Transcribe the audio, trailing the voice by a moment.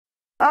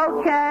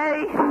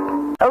Okay.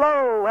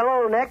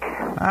 Hello, Nick.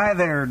 Hi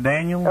there,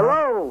 Daniel.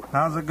 Hello.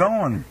 How's it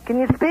going? Can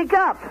you speak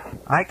up?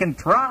 I can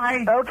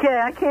try.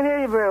 Okay, I can't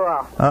hear you very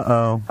well.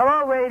 Uh-oh.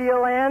 Hello,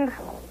 Radioland.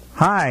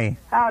 Hi.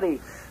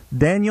 Howdy.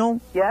 Daniel?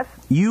 Yes?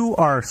 You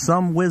are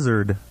some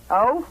wizard.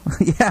 Oh?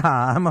 Yeah,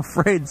 I'm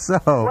afraid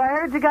so. Well, I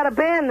heard you got a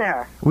band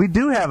there. We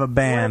do have a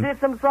band. You want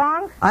to do some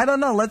songs? I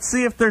don't know. Let's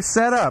see if they're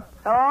set up.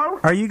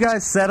 Hello? Are you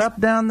guys set up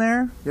down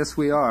there? Yes,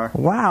 we are.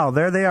 Wow,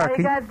 there they are. How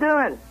you guys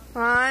doing?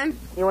 Fine.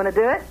 You want to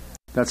do it?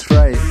 That's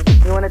right.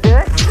 You want to do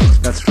it?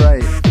 That's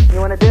right. You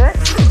want to do it?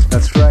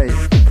 That's right.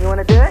 You want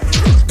to do it?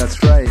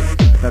 That's right.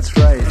 That's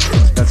right.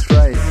 That's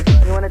right.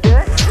 You want to do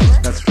it?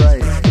 That's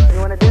right. You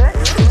want to do it?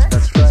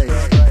 That's right.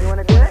 You want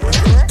to do it?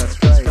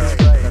 That's right.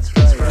 That's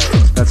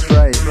right. That's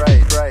right.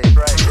 Right. Right.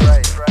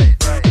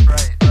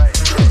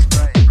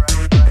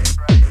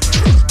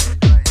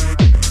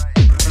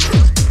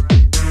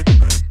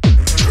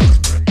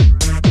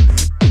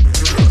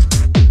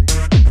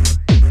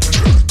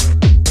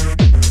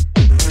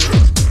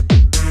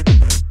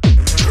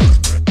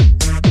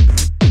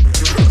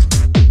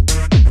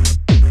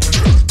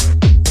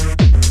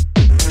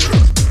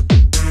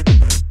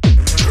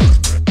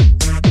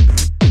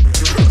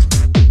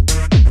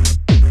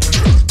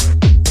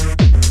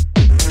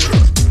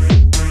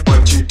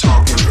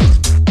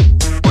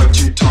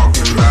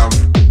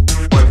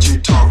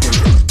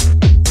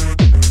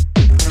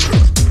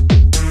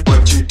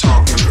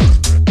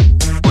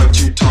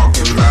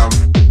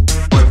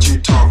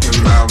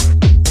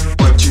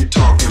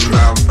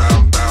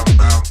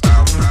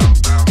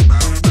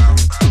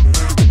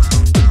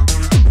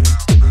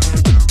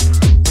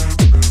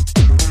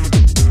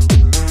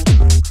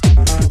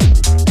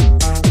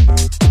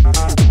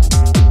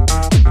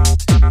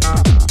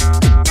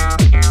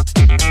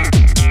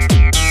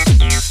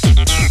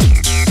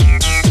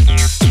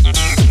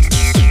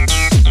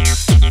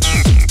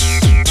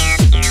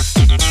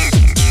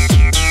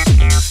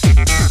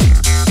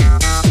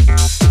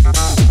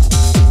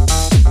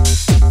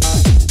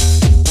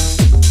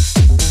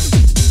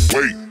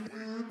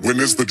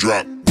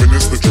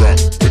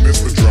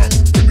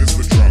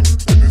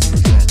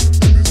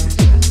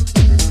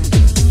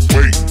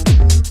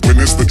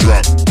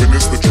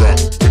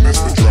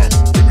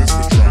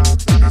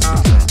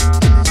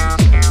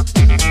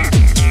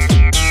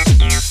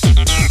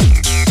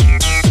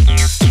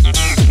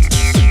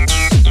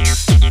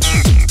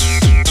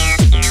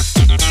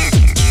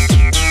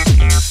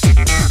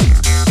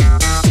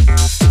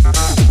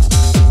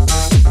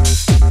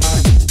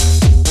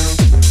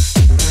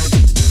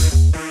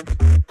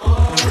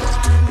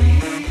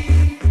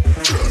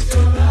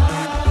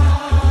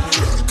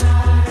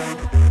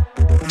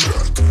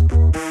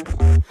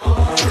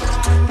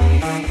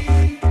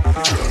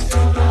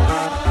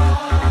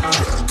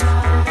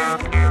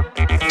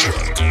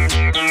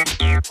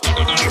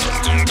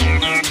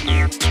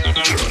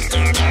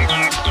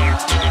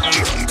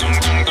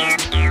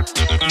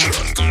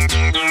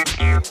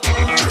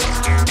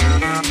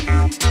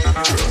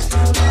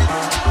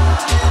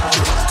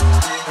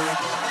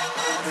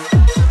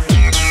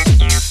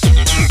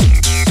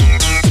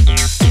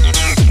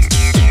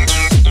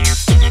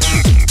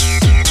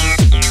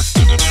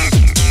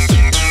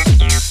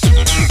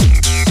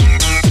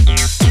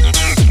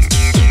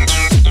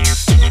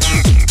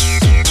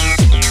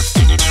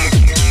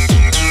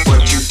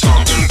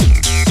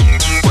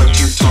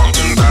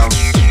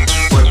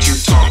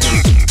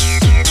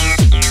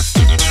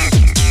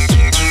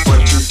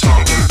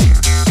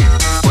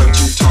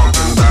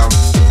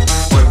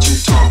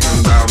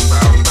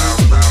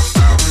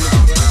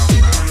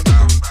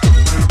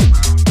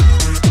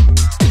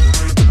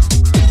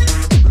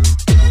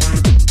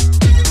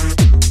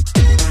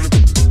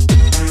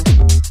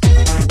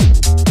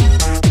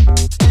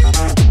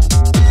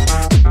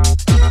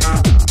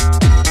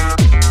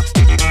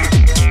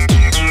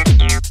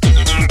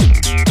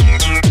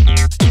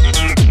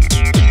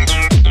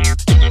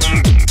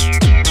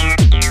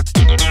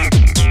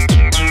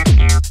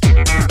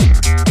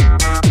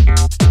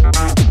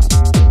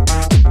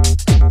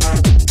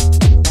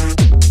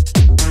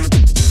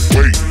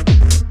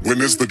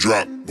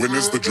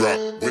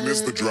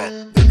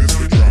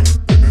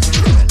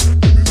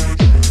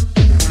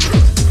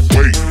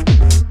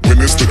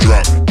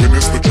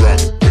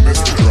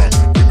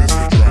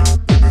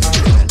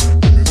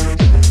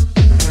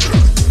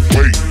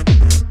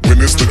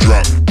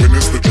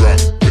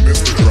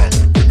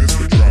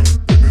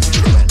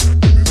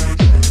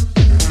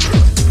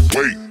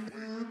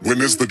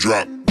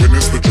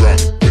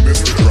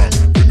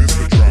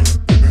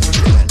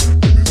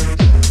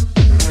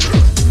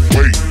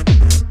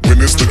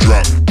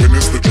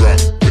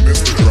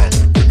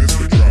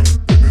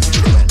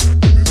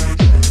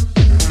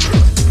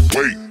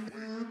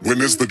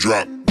 When is the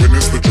drop? When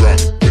is the drop?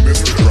 When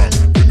is the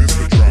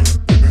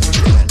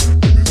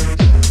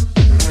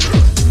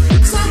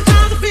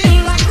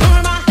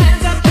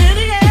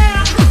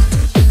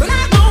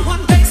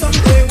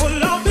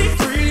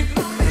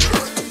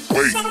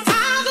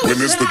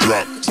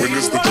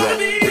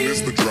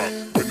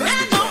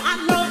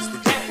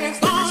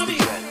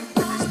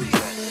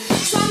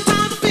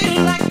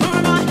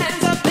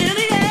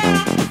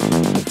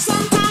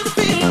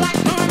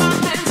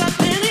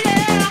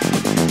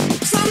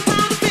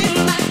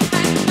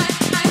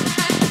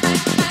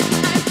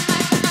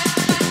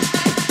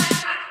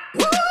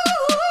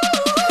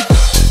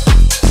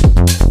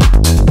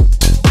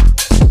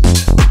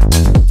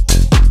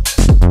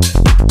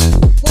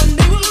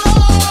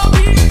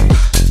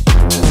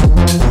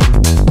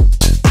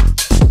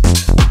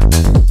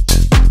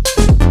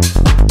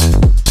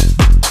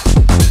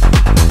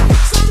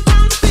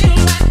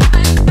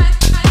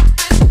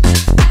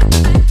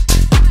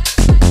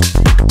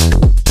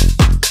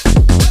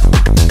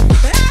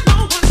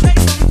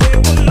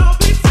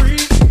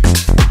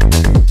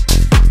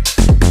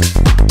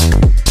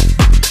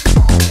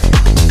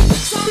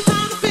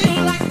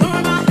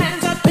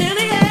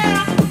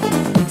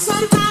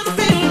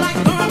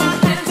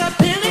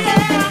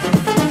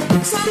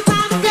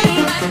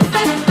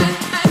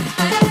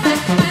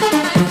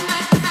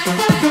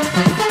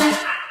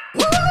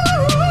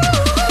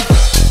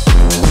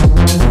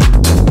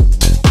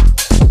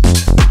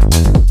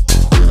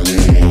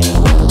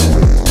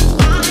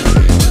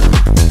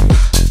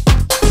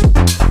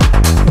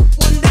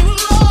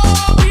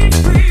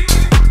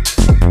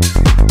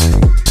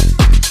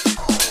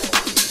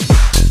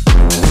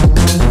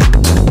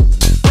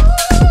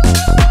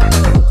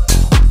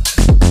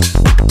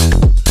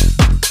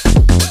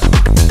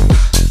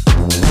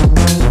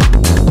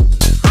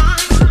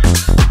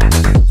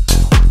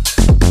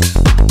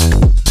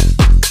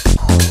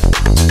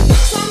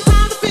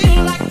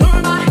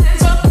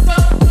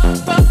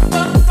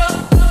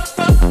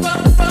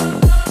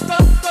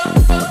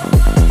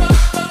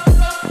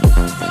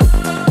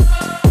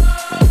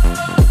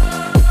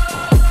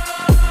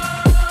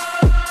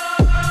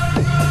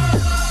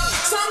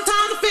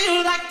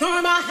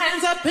my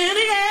hands up in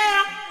the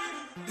air.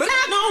 But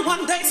I know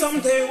one day,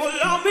 someday we'll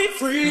all be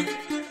free.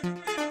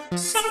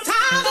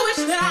 Sometimes I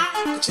wish that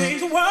I could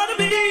change the world to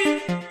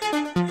be.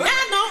 But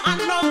I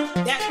know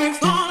that it's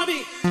gonna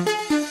be.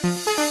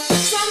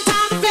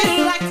 Sometimes I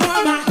feel like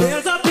throwing my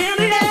hands up in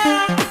the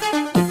air.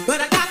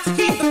 But I got to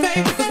keep the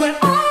faith, cause we're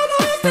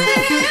almost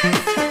there.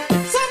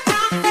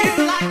 Sometimes I feel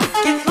like it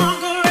gets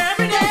longer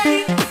every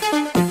day.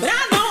 But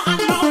I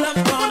know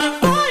love's gonna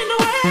find a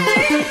way.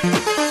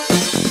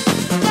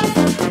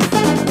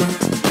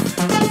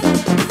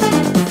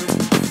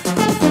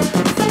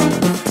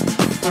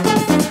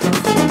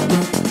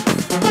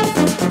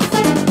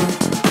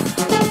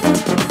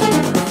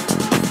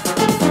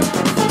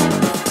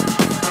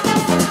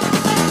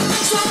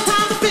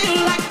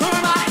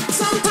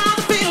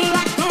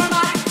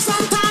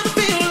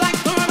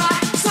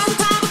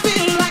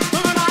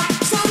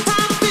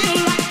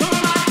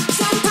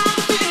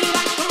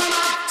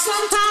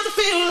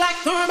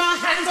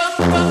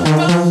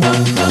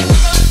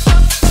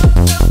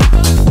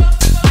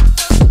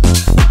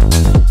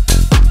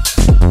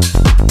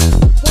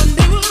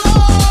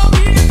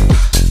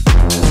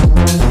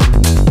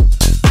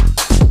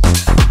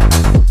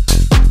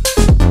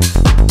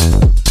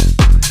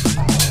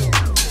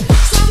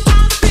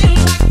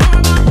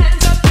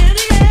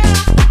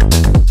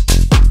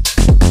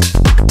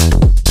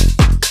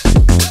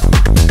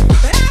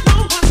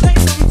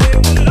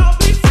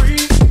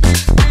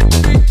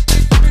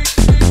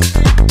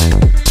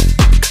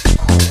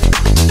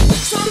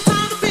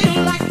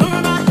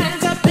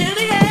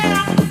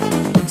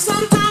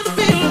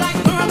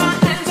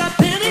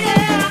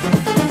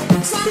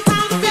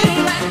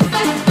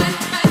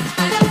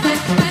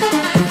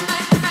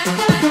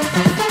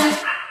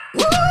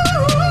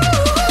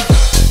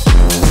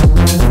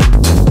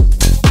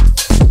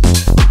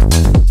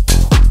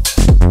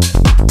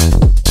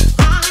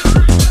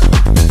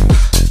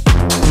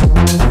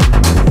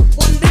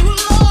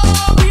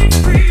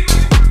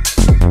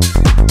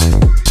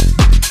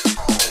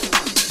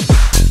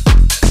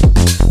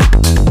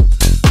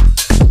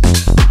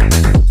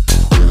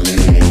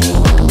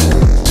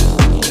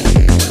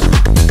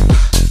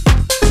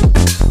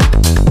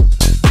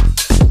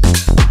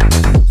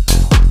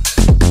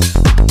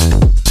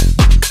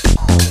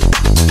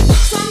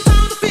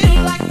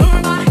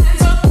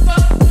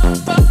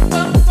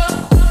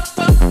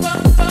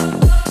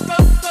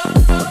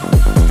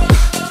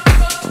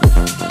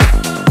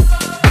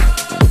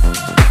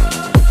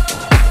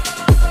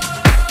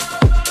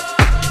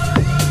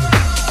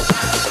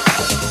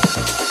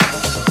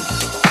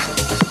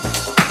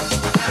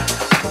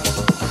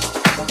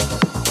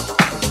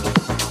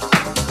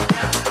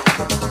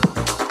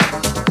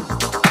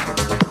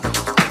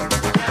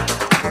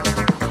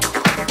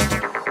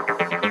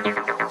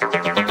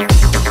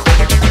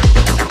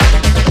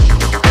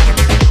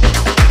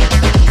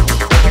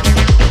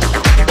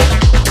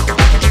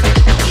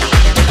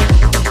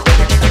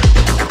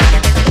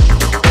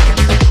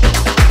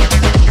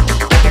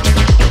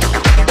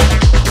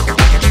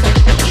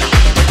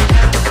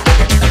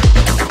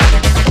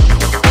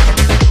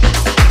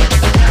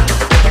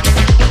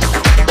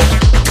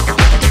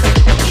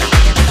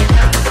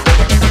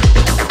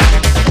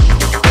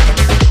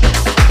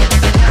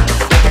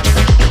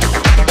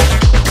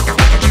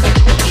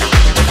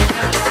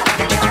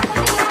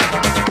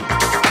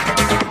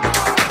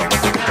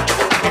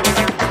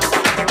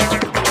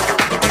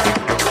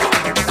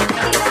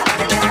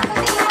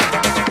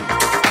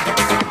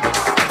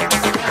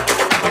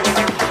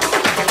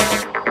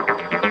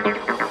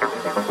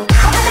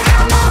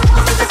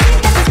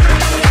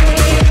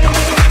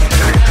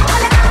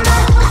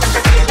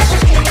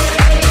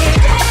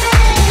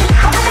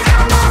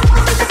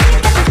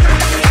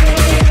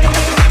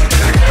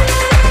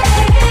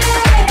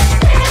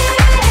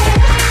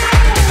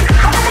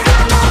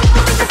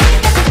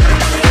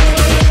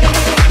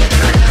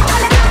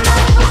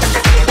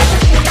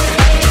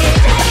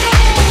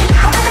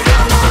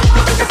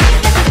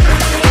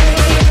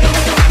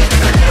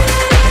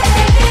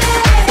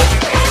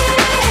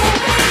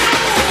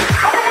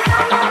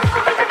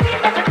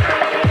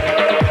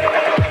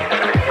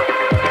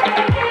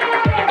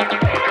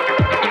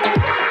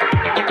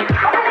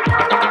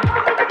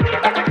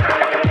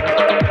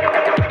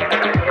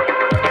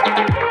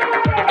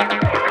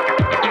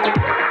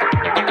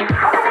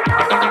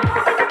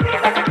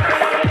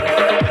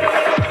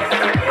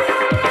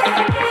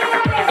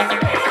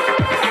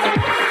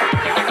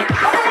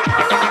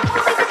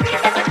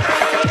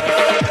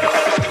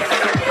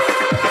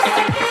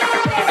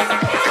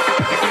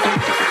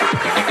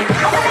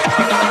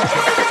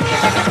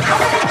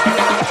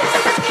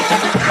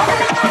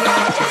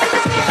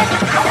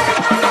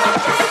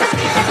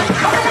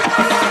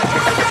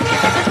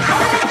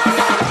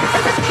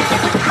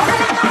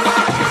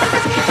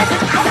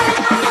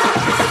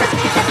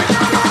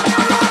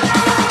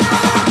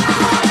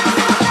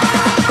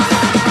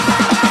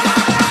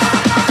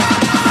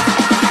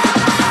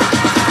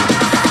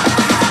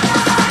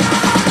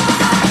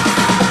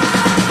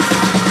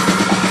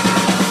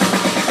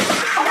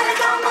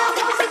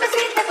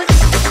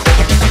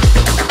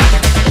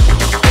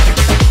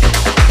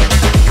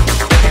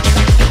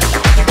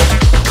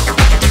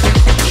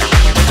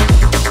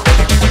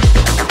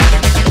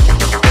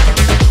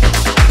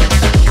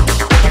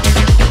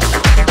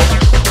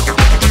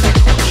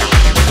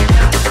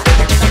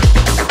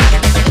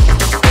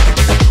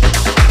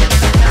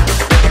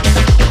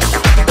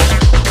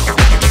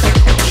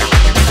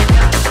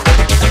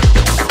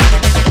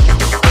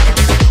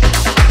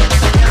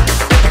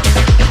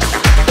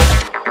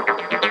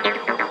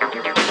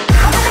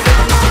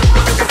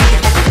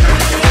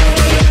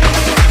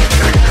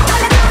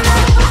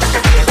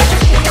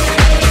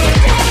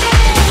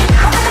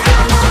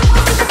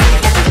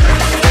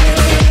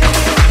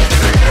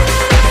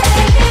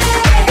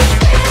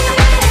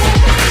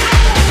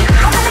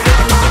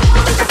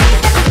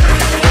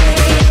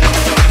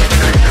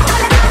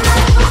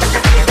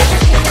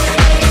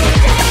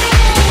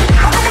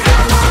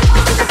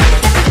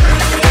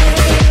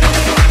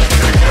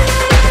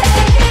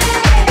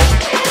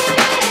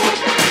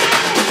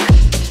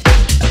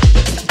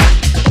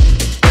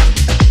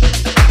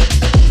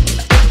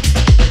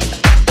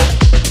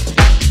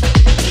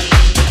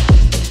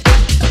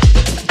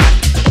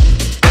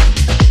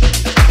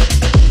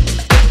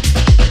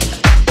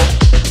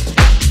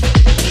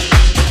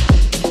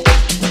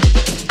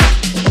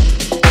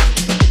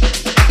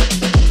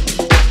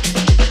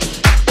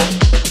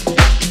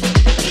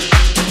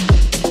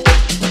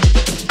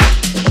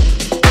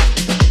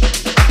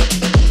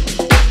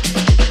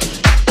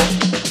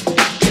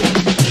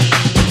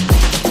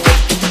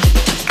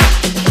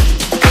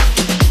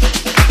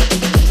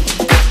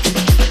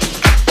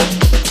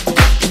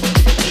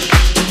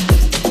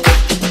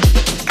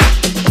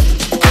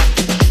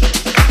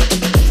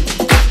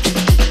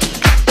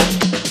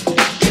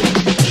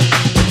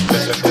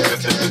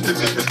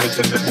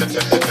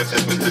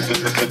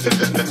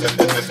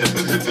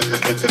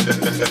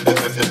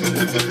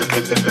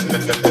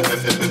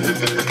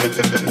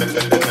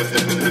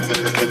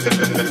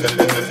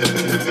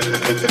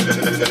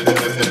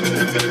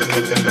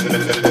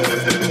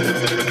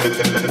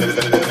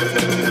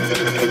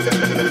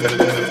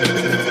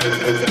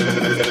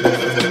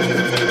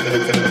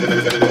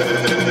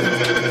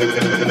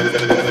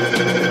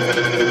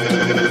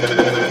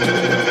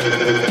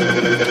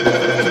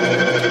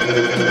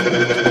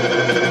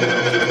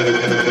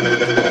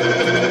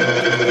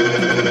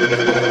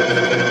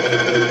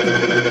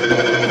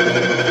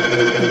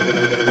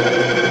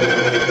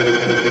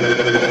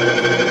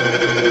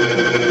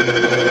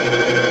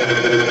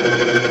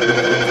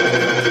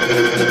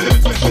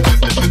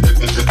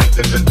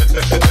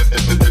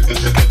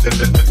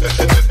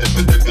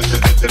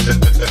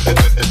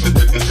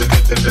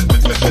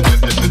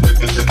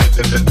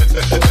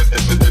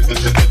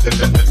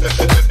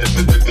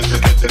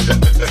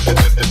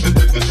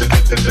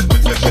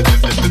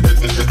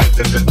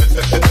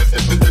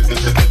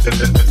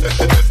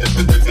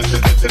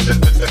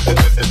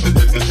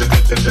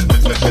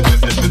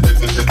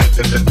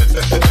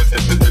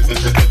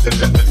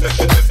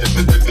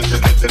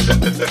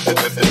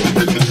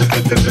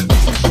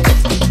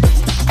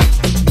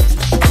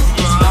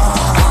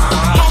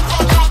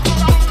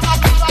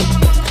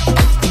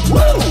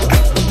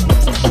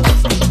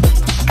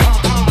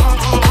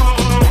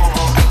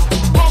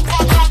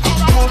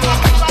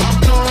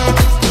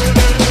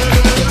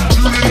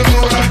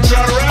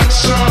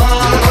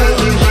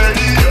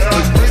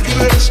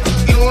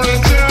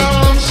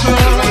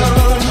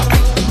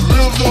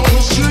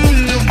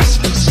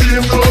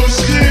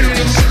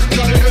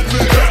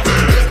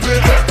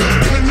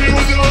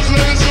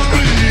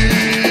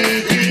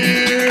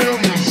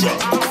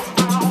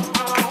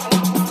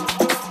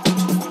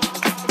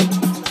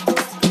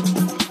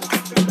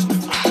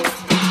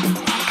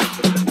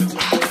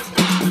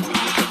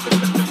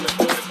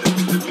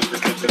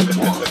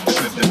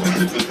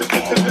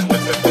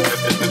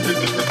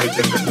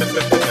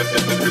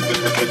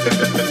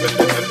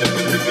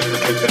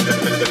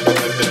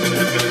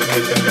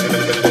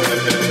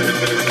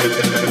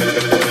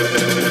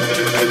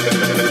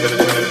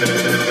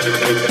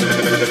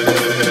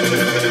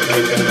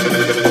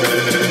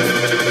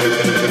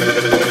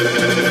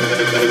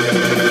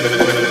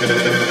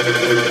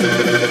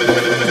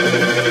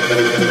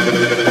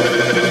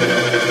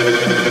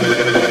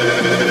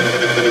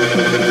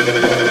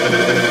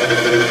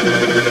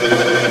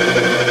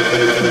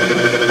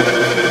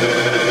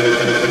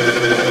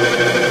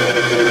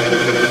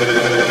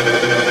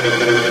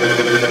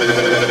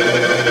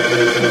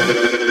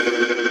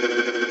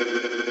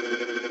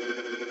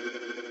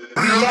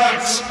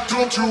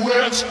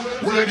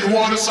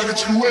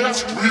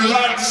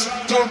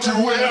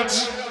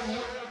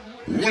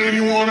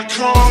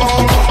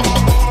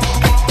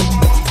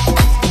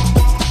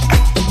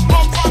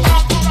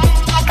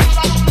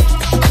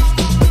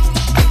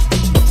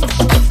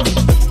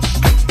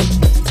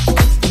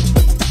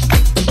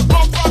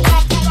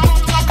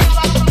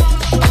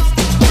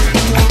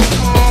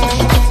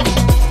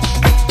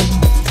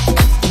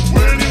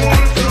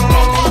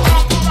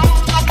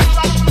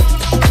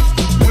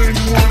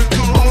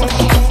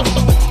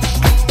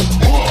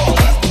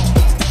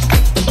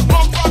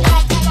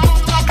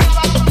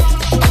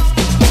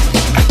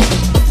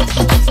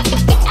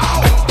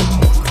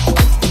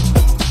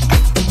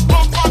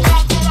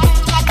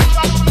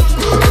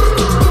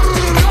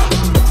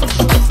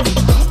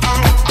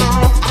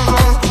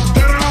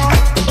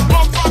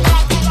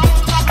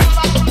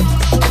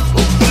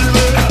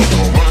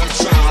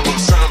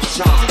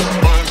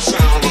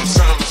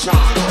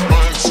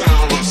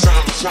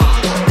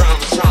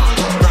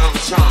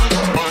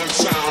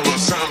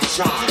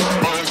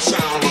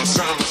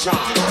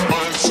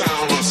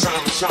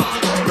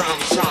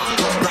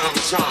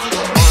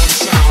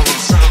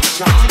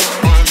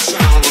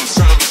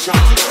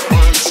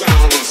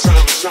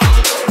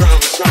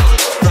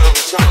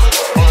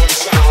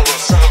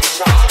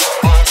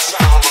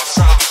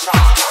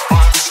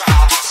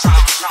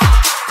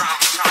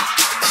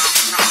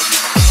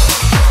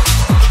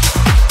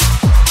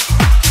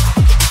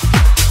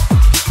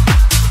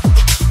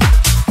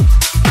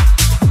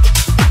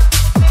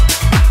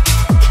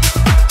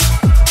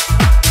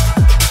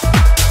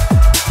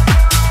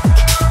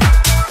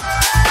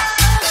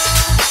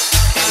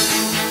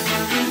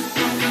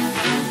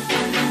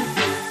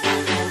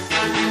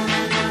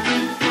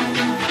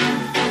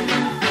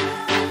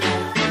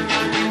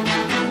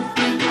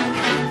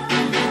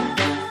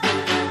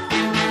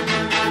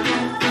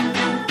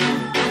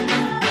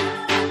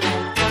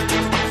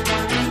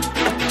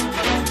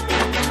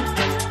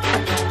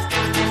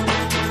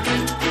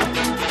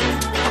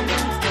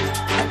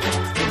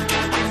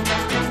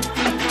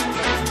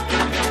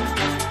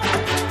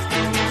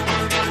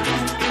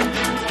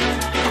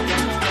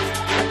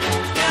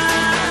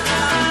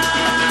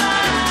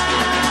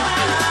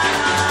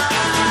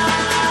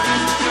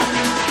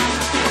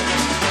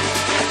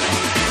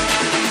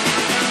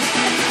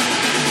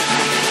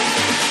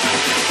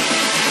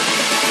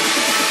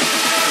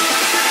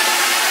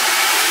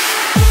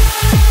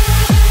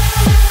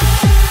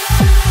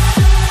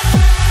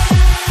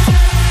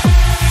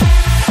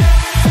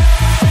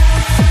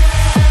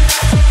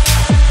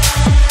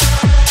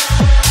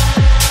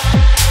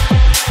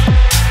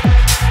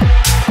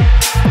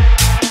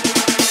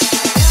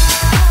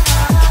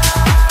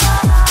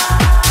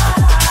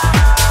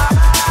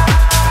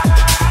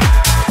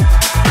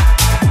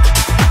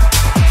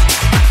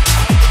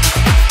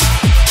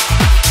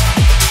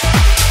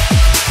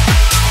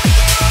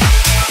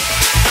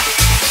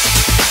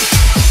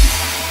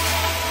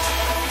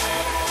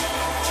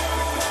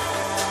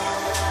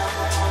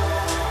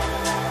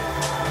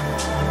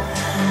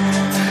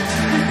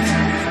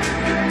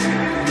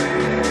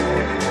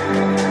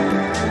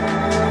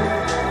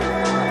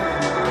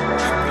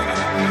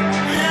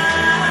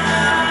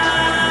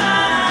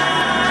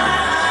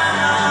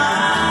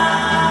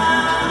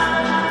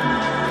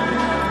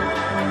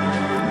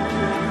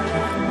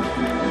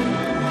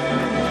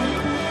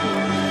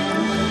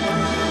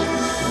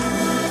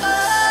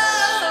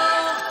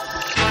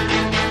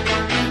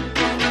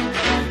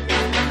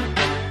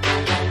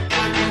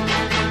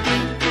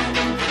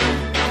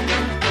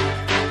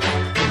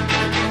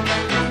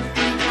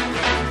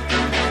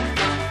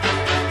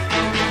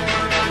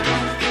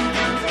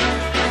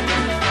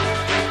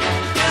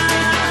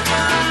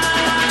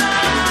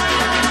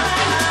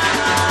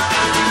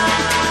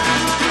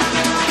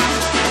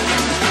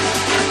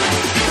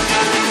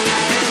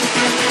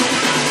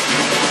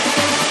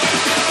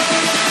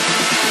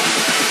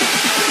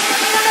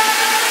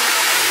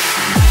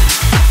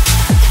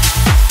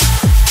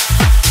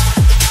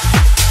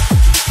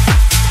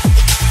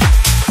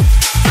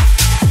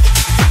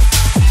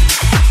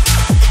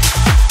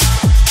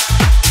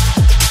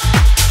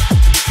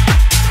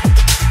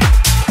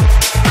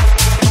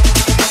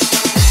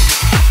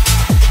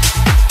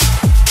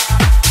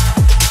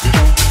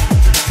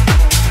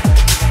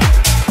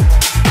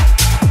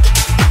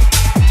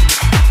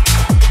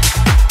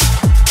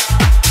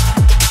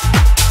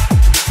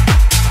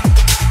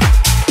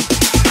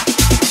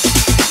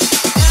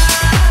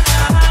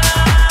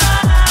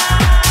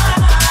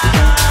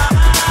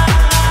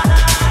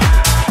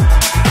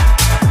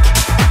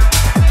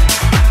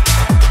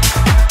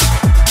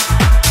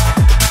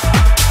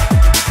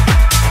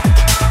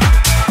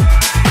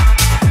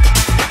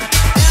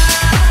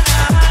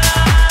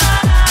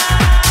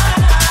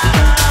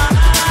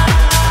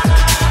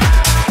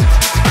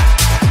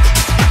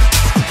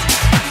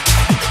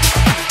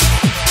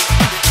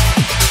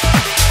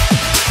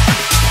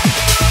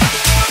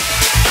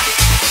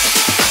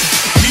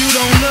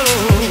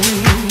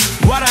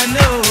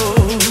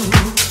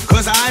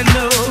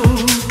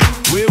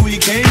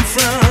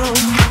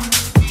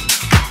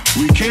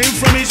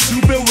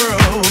 stupid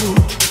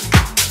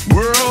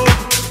world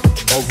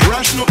of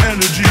rational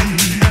energy.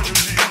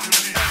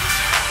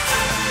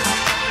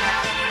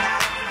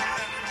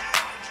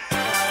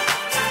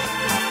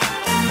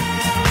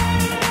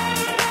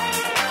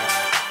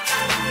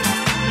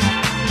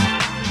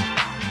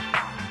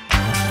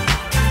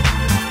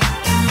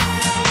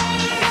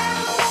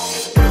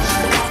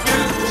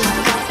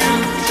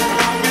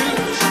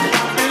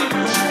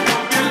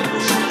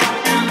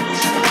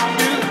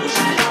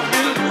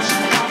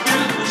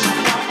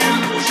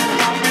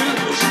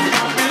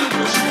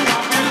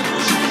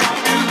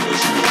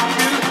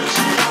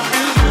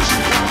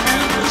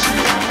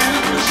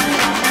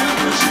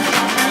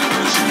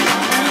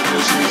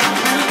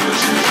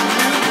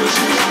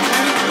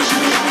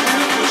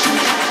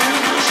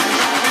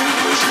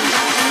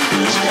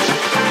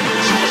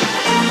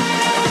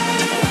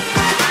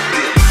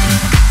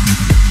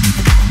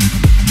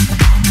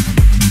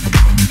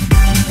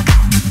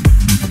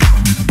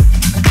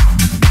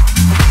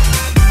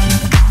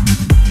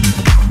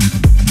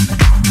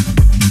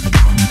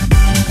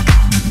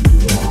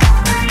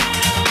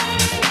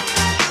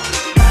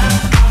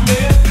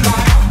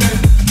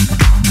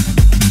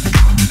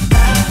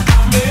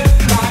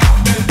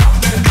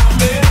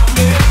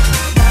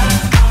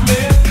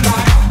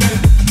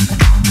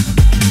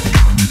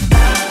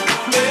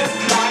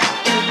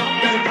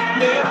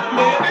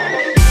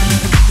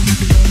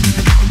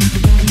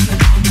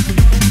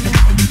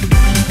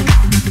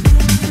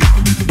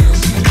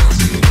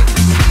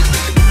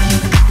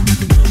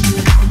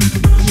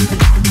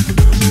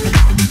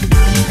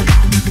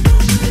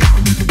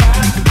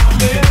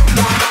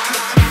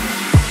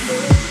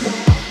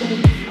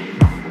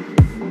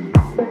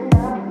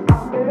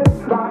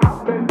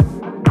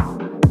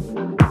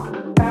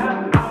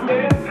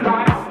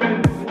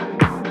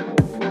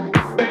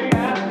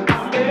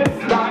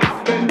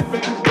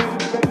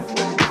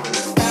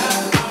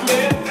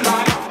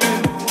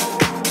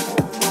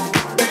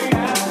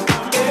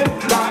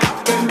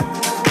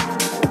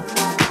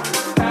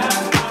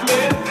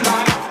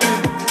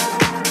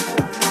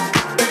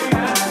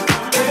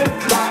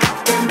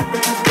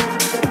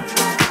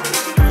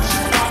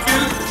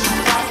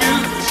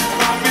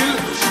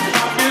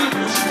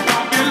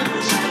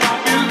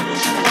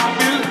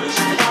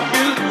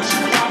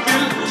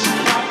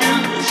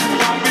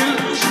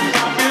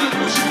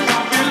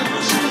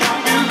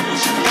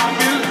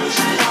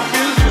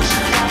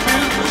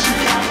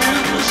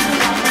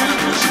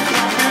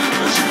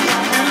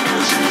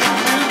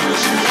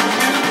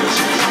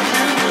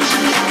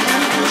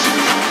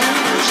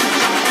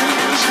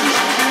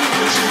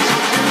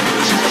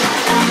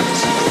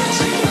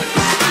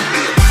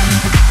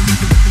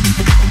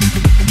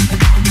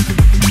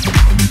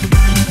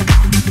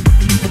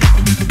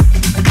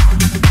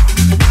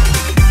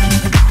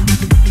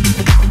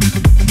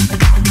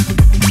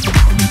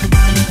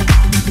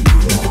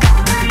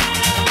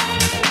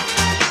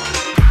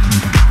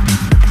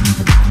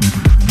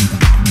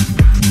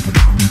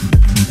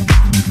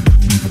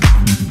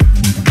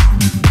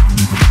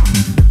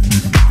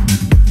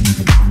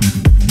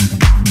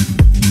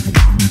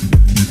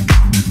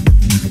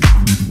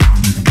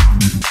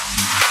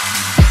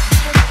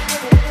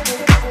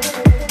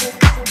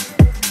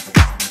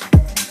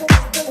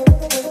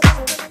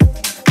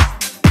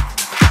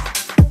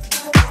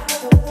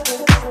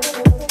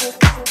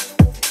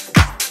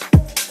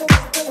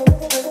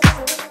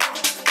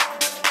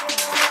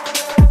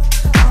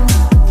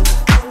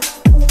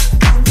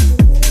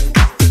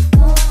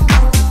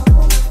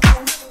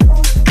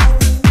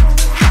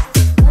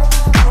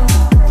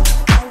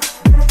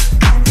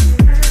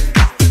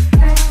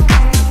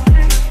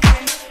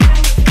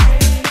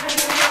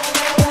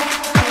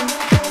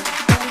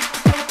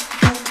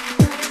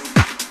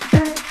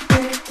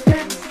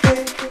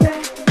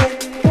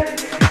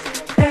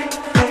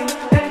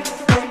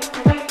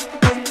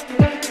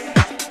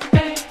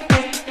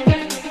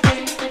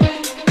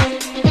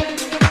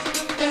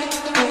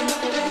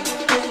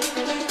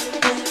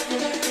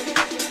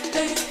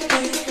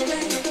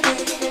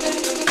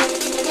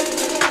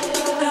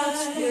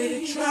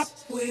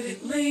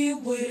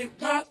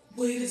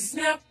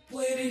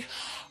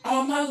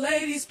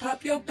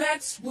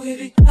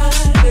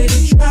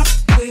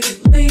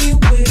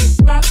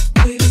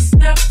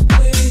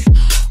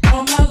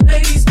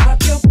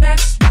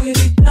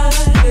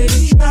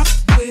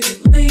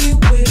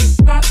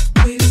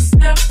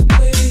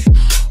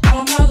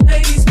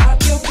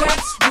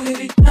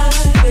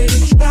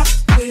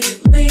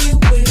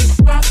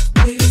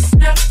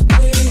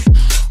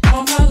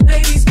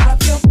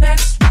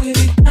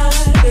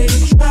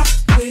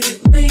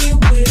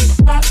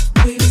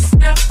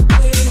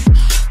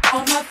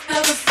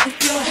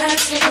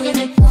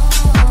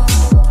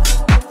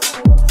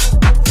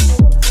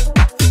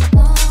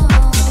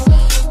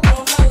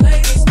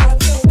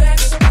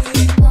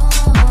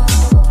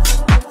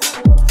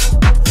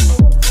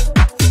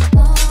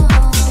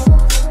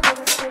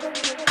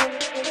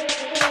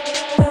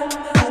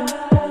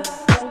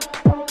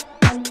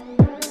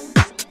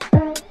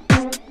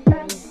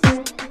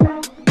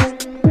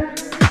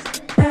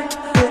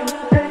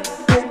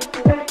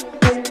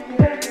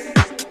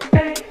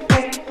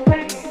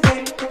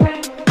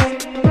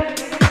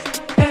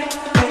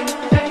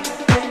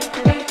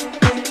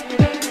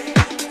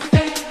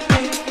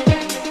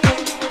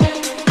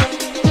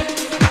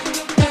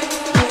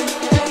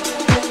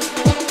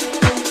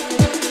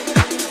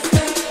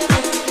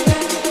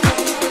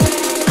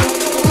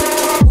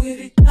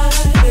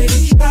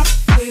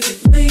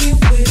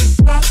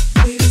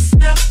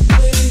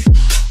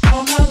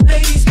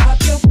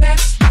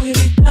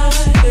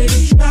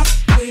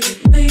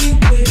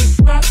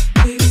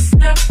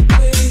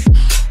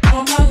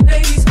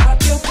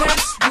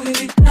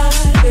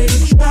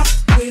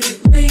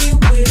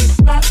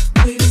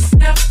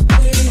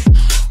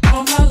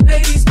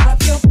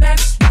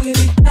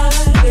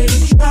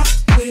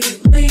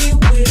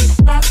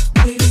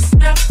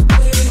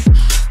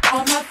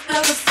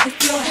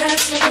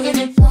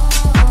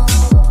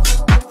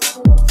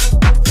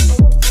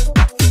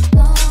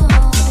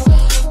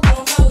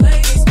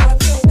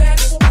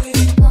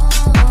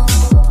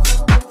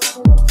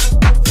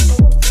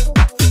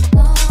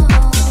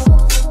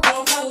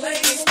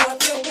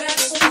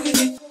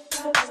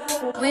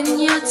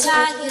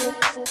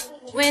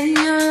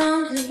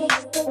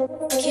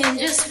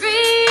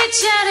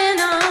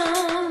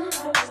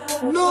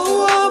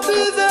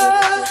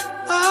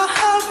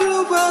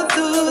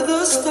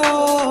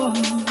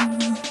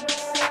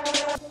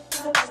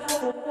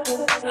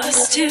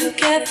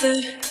 together,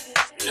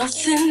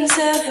 nothing's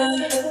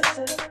ever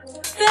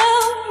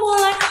felt more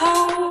like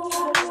home.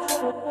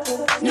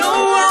 No,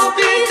 I'll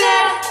be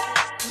there.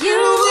 You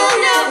will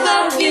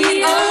never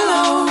be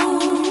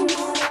alone.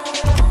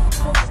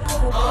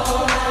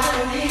 All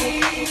I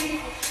need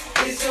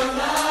is your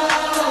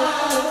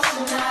love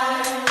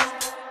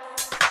tonight.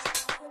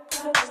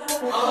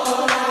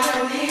 All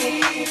I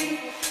need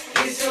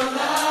is your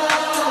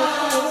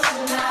love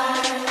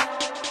tonight.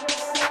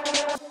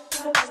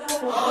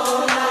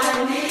 All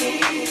I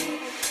need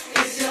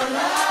is your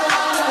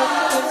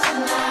love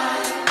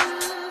tonight.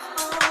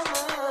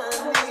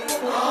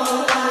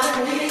 All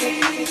I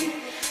need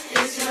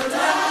is your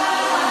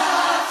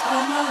love.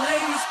 All my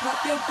ladies,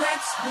 pop your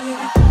backs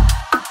with it.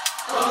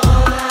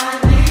 All I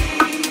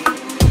need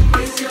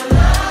is your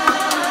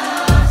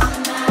love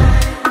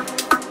tonight.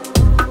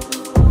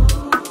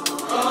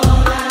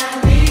 All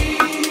I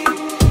need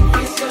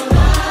is your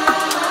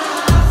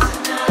love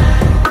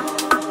tonight.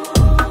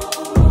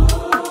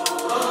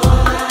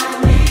 All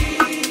I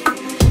need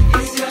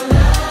is your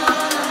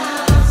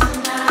love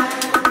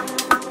tonight.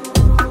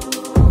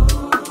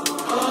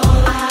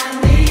 All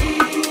I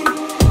need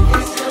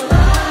is your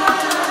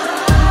love.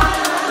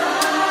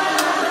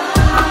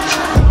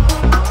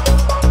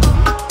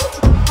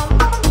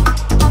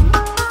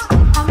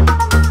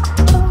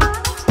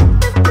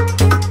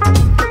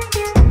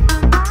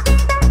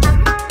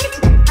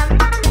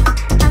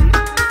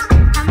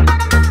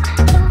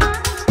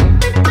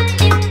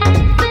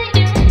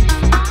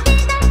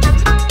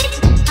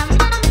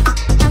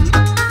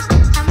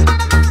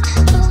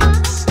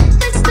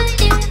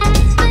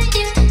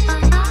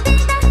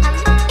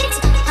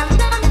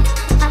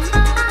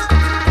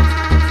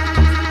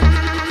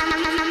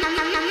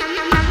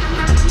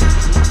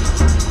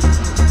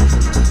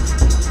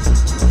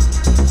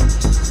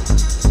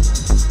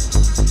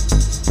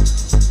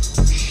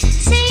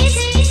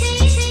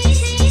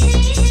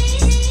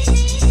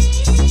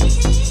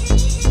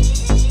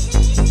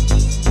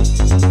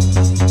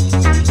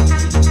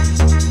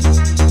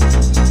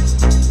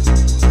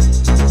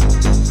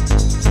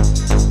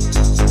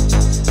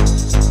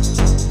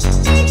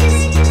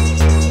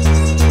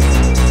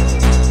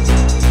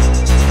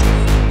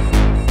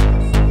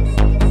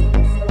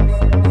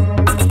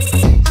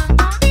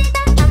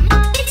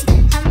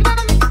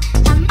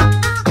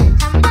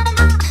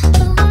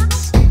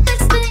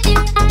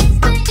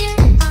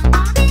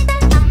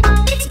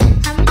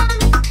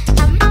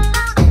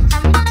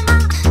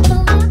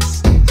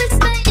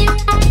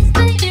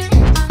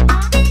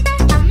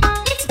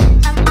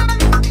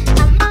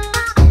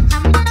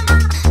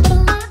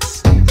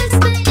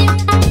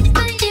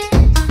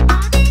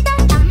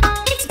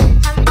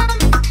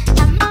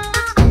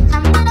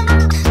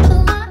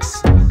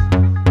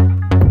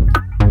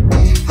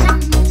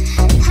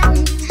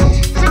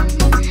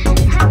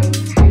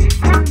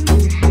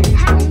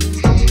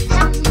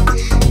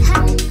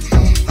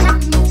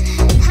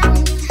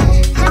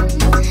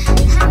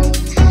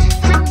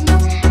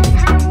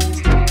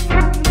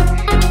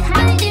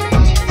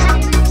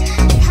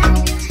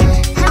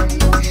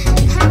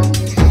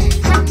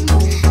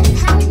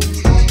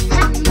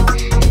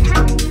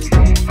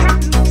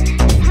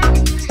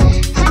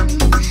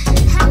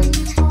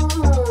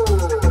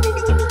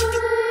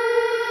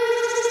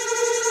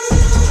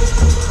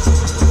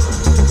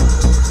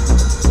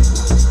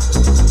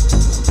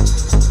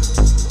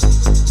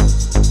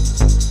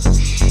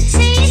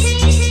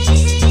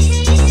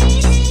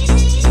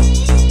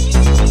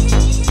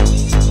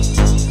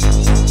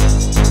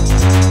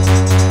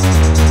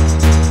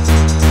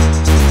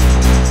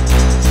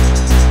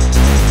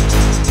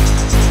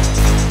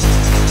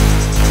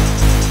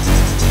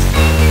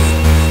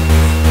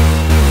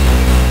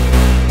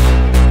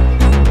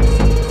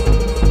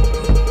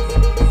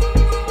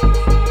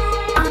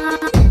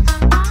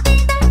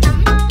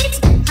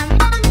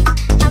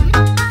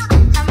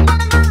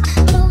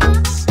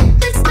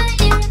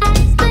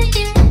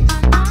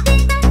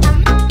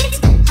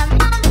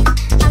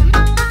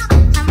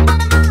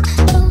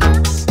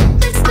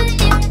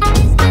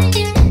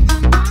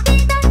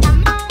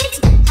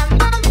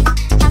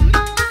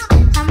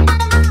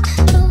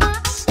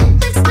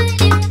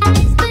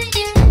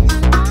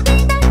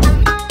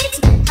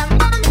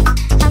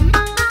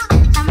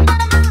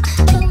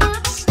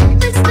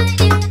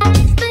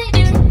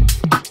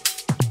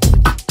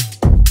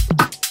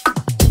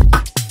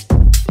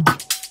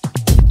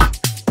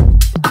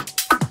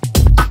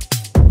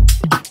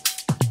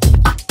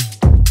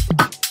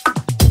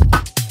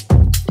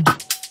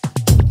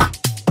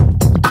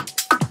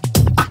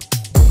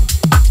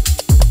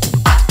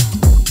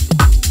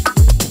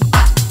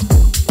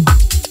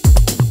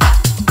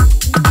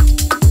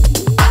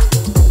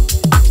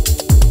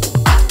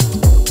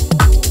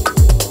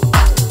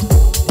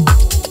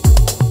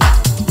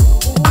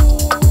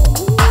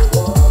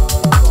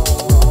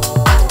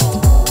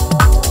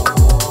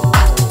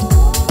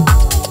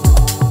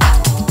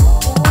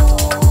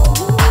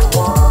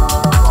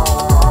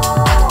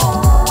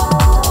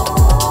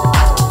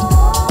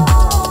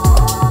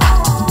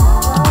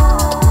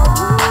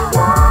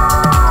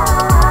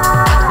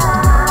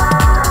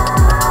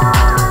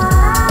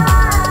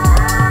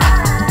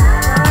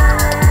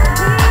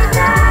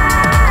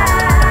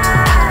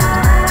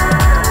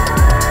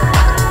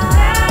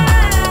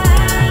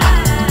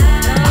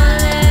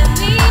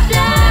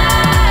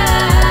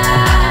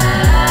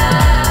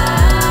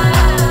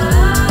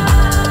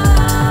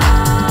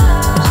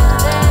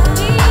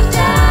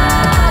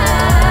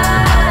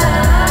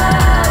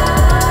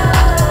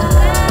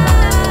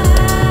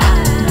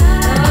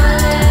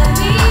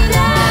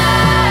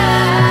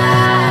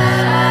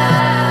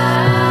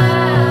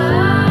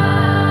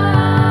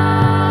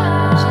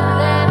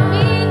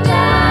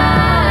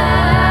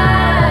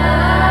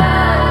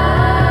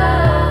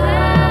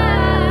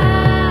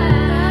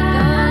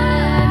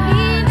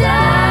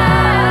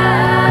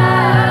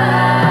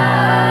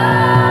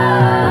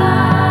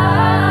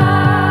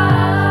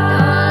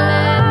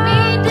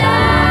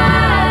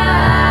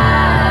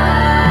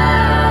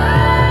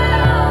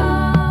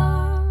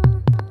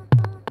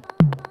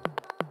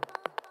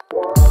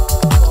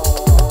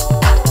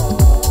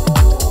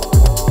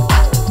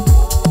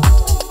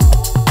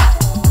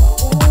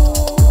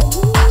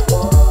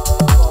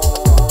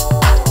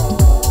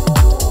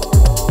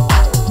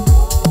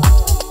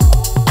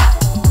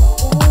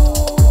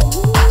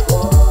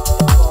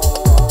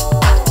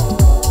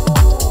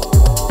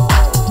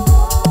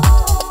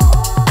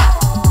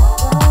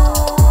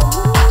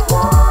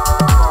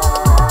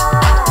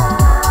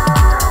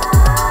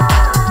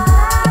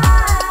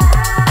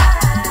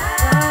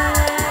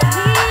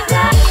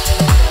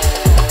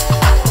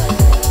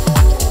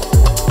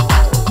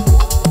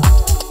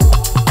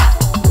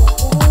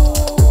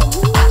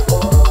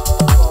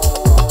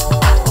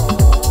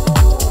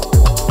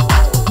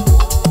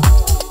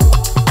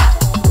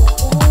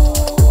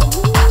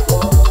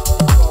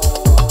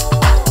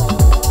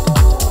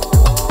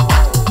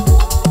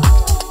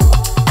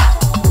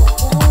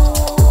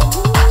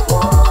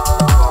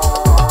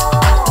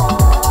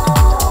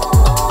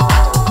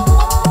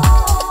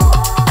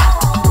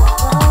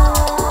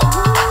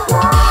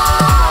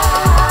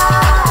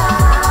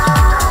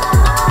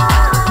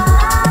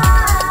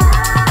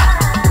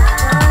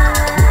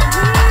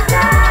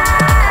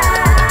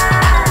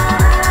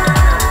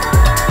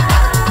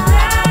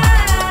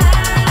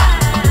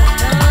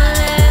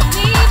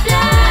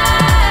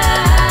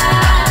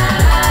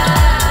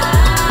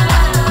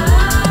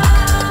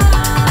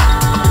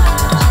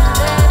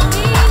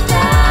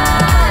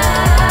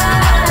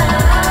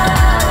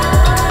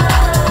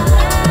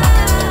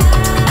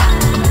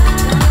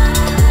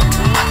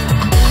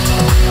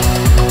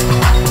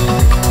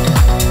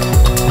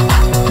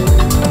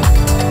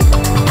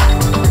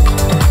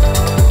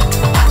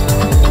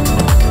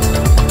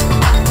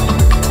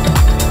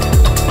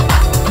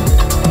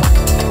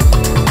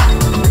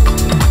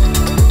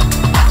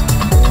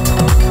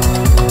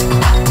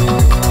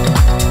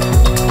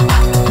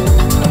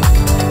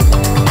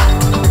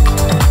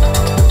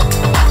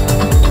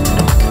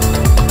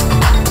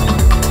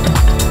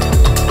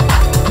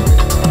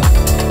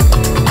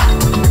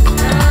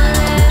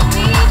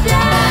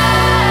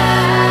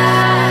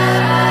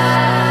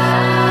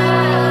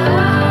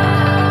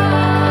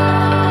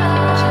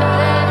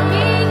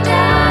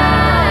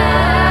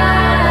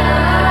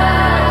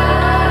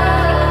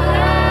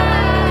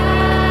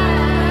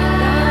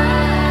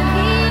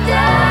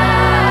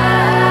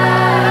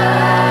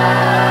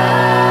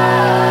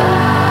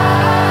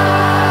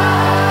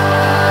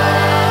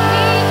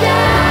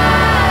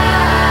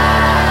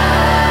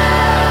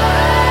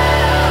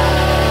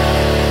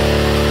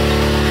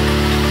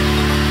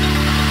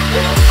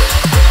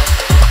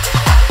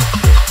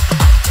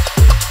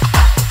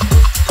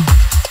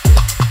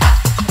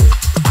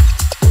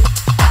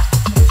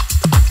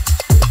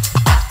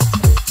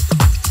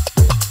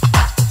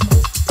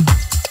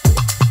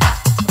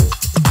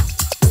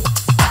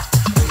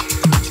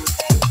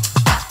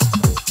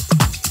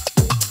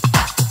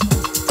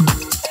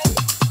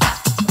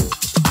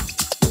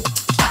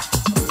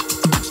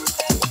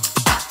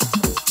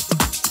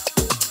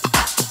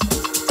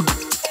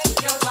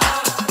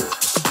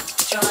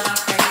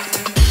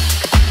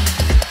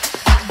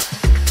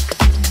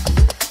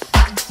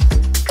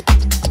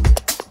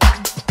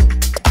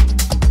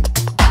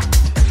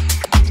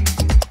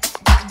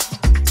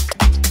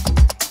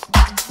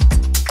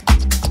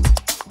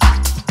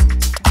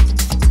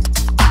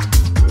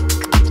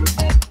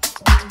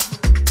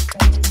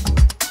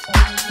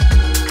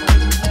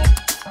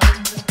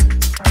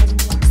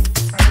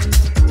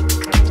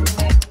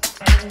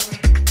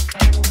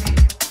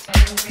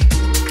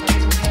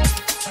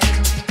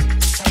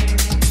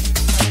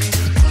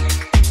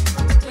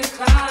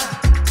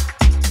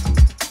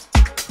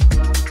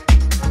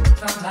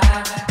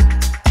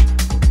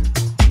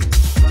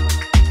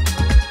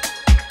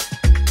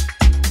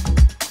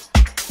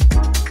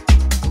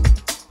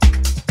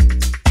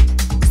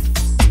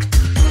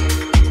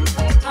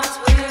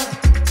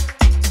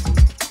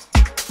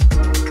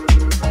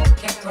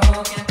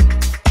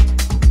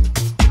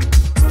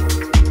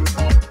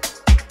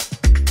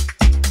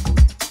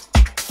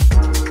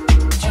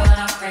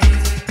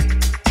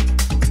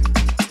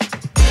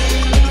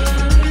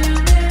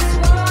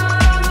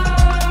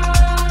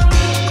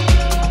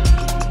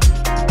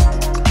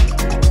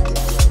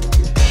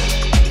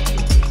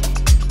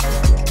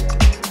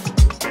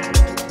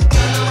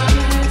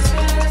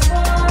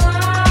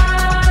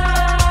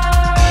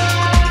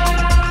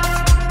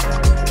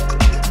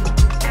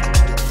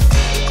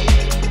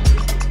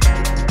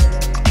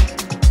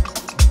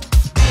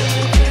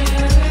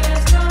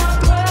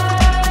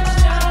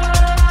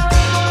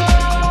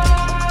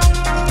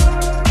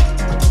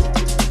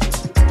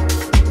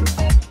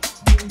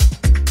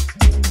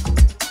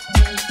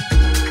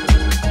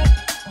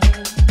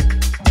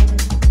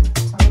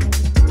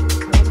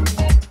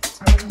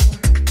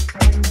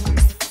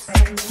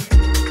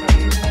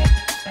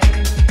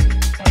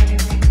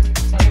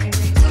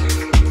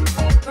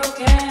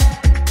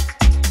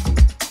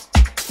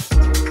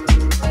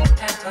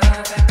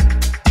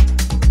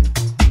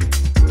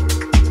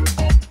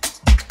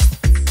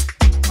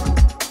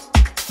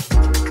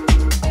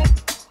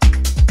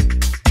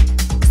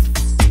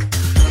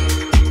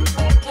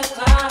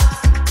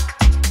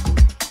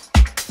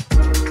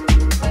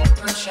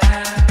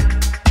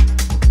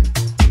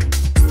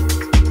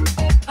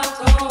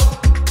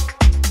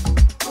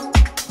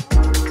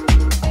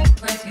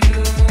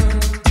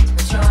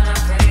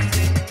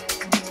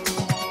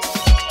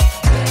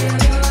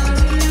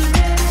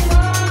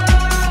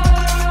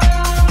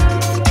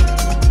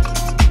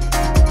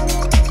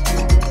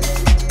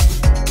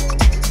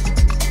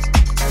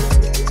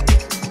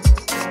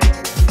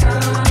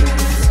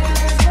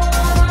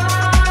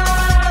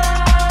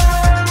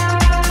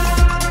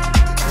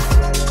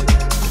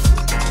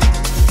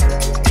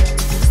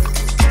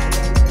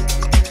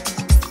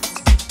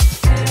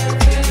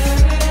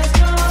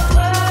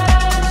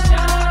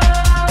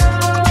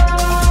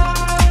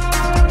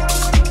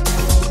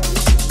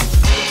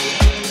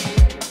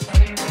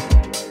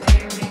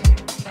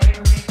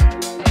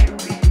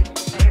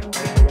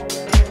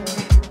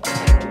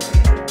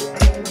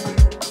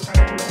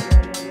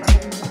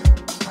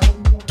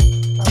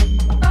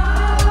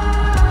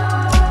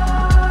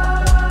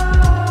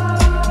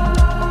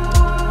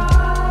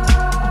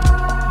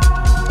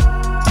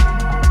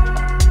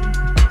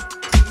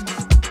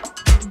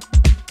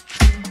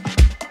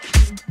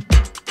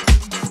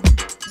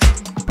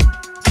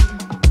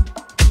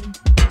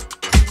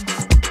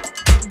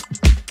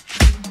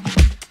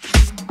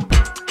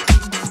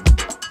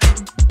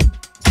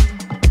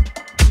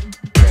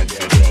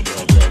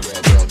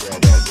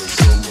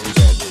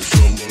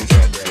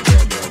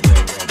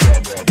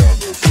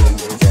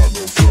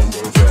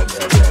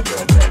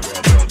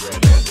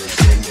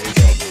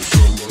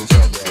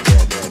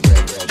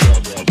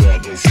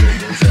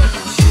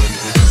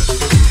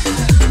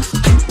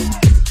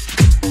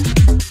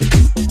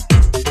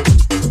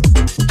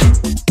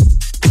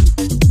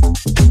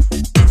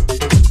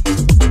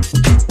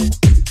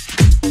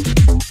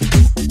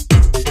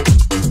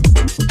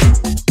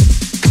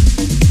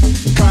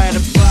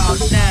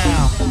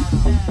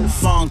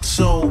 funk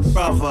soul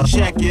brother.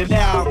 Check it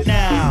out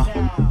now.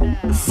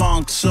 The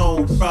funk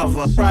soul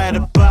brother. Right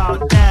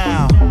about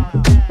now.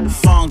 The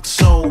funk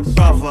soul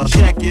brother.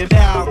 Check it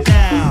out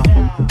now.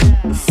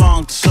 The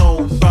funk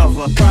soul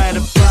brother. Right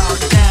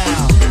about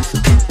now.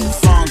 The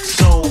funk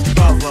soul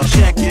brother.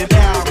 Check it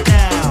out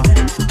now.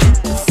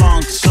 The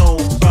funk soul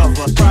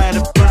brother. Right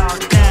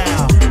about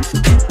now.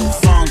 The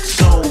funk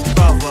soul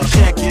brother.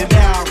 Check it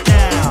out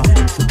now.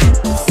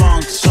 The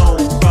funk soul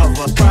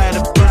brother. Right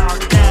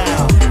about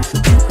now.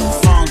 The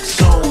funk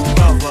soul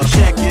brother.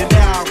 Check it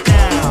out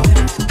now.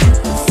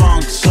 The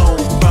funk soul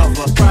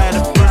brother. Right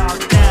about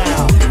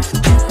now.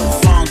 The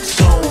funk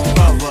soul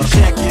brother.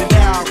 Check it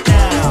out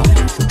now.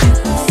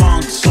 The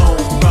funk soul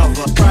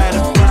brother. Right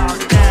about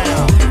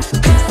now.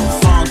 The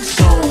funk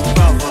soul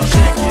brother.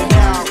 Check it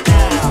out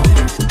now.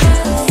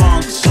 The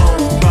funk soul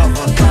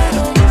brother. Right about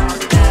now.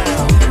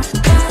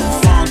 The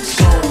funk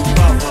soul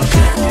brother.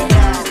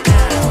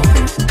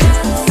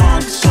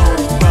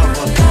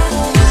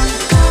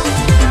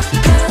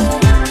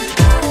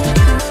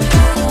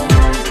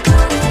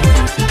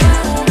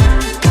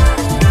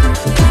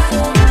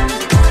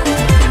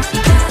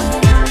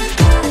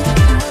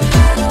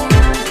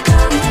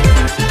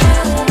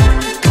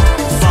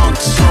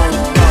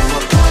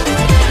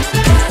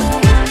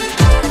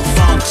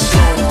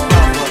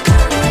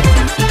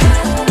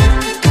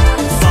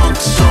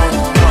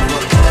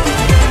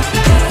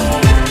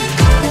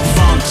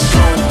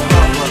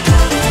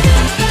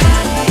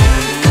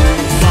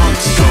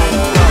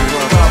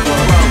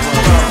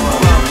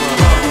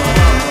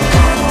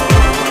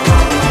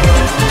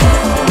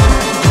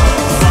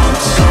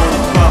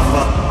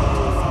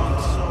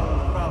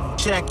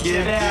 Check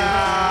it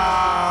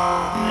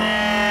out now.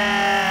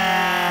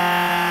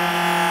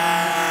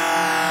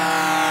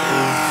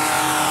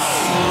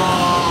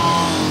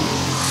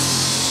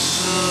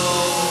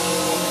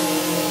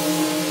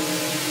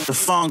 The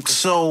funk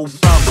soul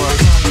brother.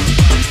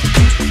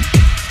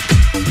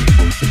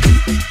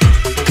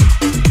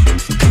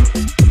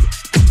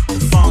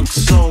 Funk soul brother. Funk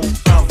soul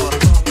brother.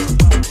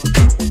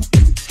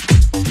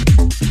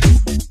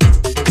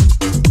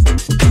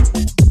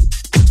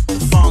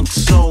 Funk soul brother. Funk soul brother. Funk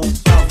soul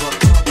brother.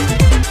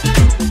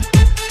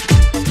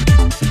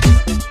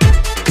 Check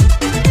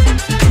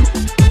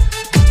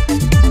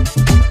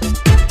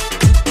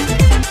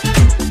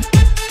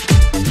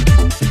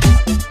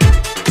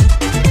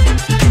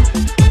it out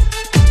now.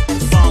 The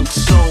funk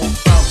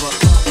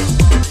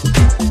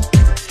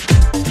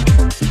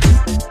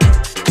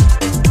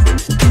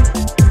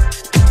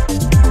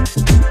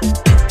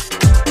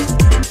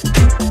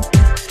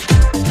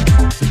brother.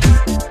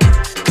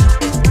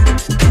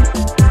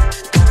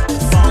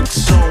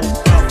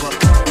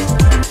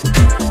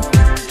 Funk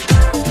soul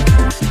brother.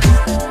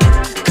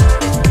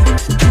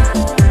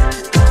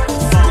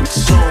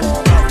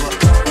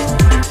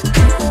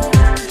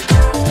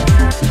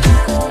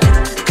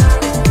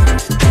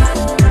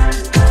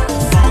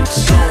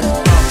 Funk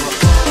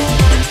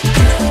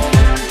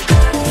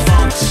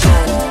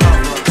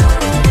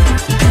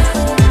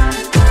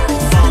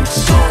soul brother.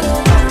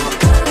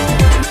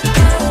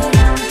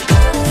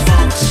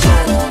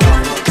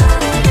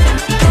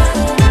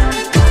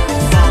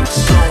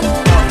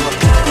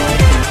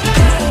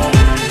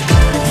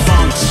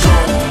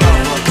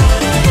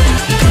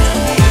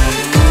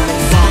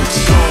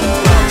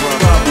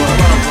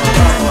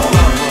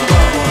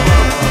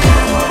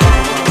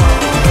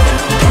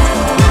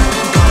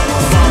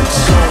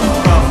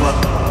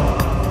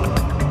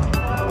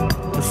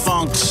 soul brother.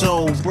 Funk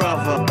soul brother. Funk soul brother. Funk soul brother. Funk soul brother. Funk soul brother. Funk soul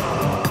brother. Funk soul brother. Funk soul brother. Funk soul brother.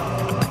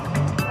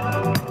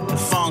 The funk soul brother. The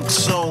funk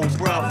soul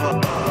brother.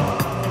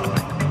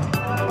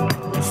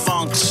 The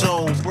funk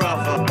soul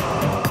brother.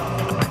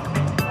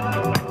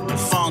 The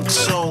funk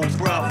soul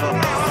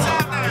brother.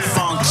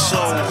 Funk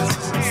soul.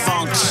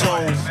 Funk soul. Funk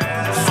soul.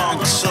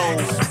 Funk soul.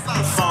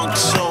 Funk soul. Funk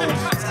soul.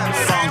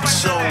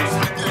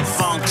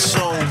 Funk soul. Funk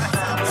soul.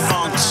 Funk soul. Funk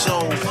soul.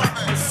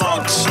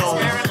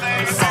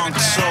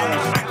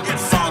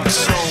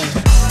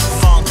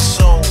 Funk soul. Funk soul. Funk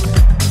soul.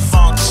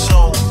 Funk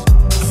soul.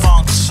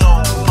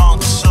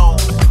 Funk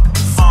soul.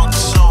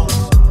 Funk soul.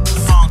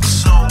 Funk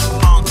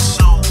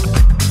soul.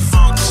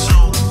 Funk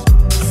soul.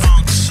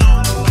 Funk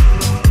soul.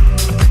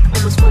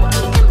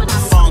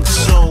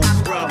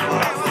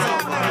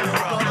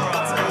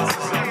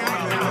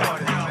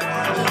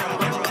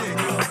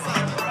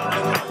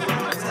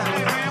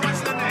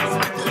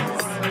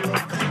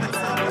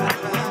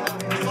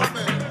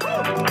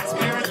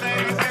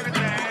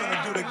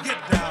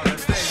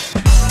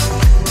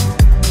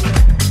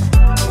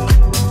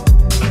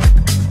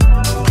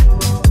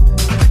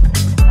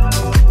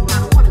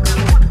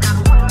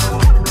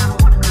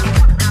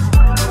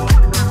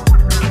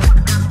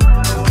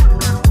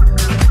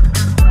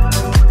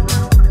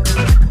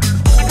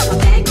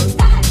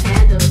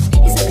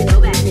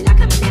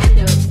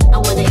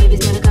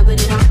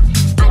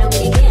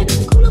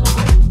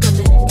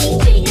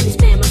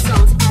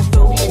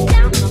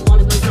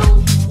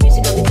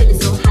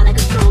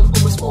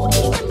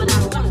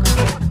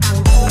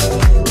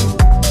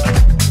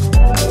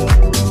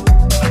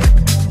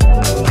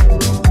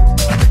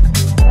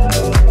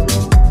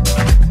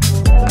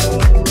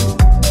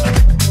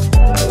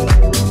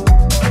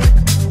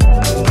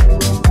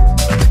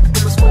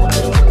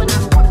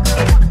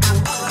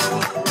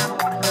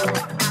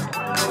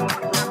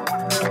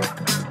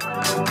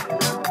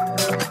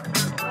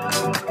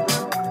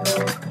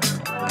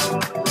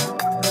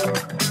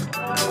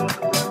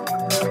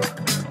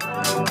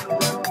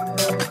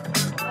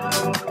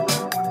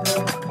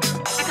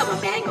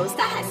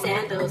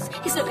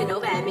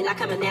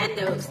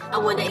 commandos. I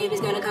wonder if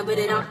he's gonna come put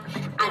it on.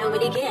 I don't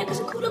really care, cause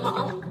I'm cool on my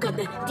own. Got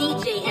the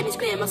DJ and he's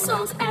playing my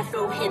songs.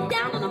 Afro head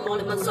down and I'm all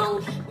in my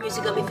zone.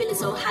 Music got me feeling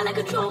so high like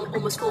a drone.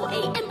 Almost 4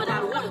 a.m. but I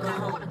don't wanna go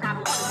home. Hey,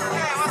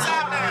 what's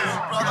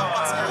happening? Brother,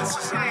 what's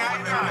good? Hey, how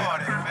you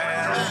doing?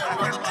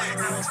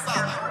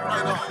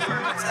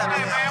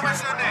 Hey, man,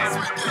 what's your name?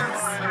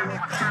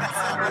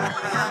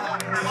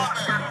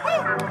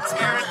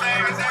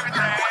 Everything is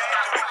everything.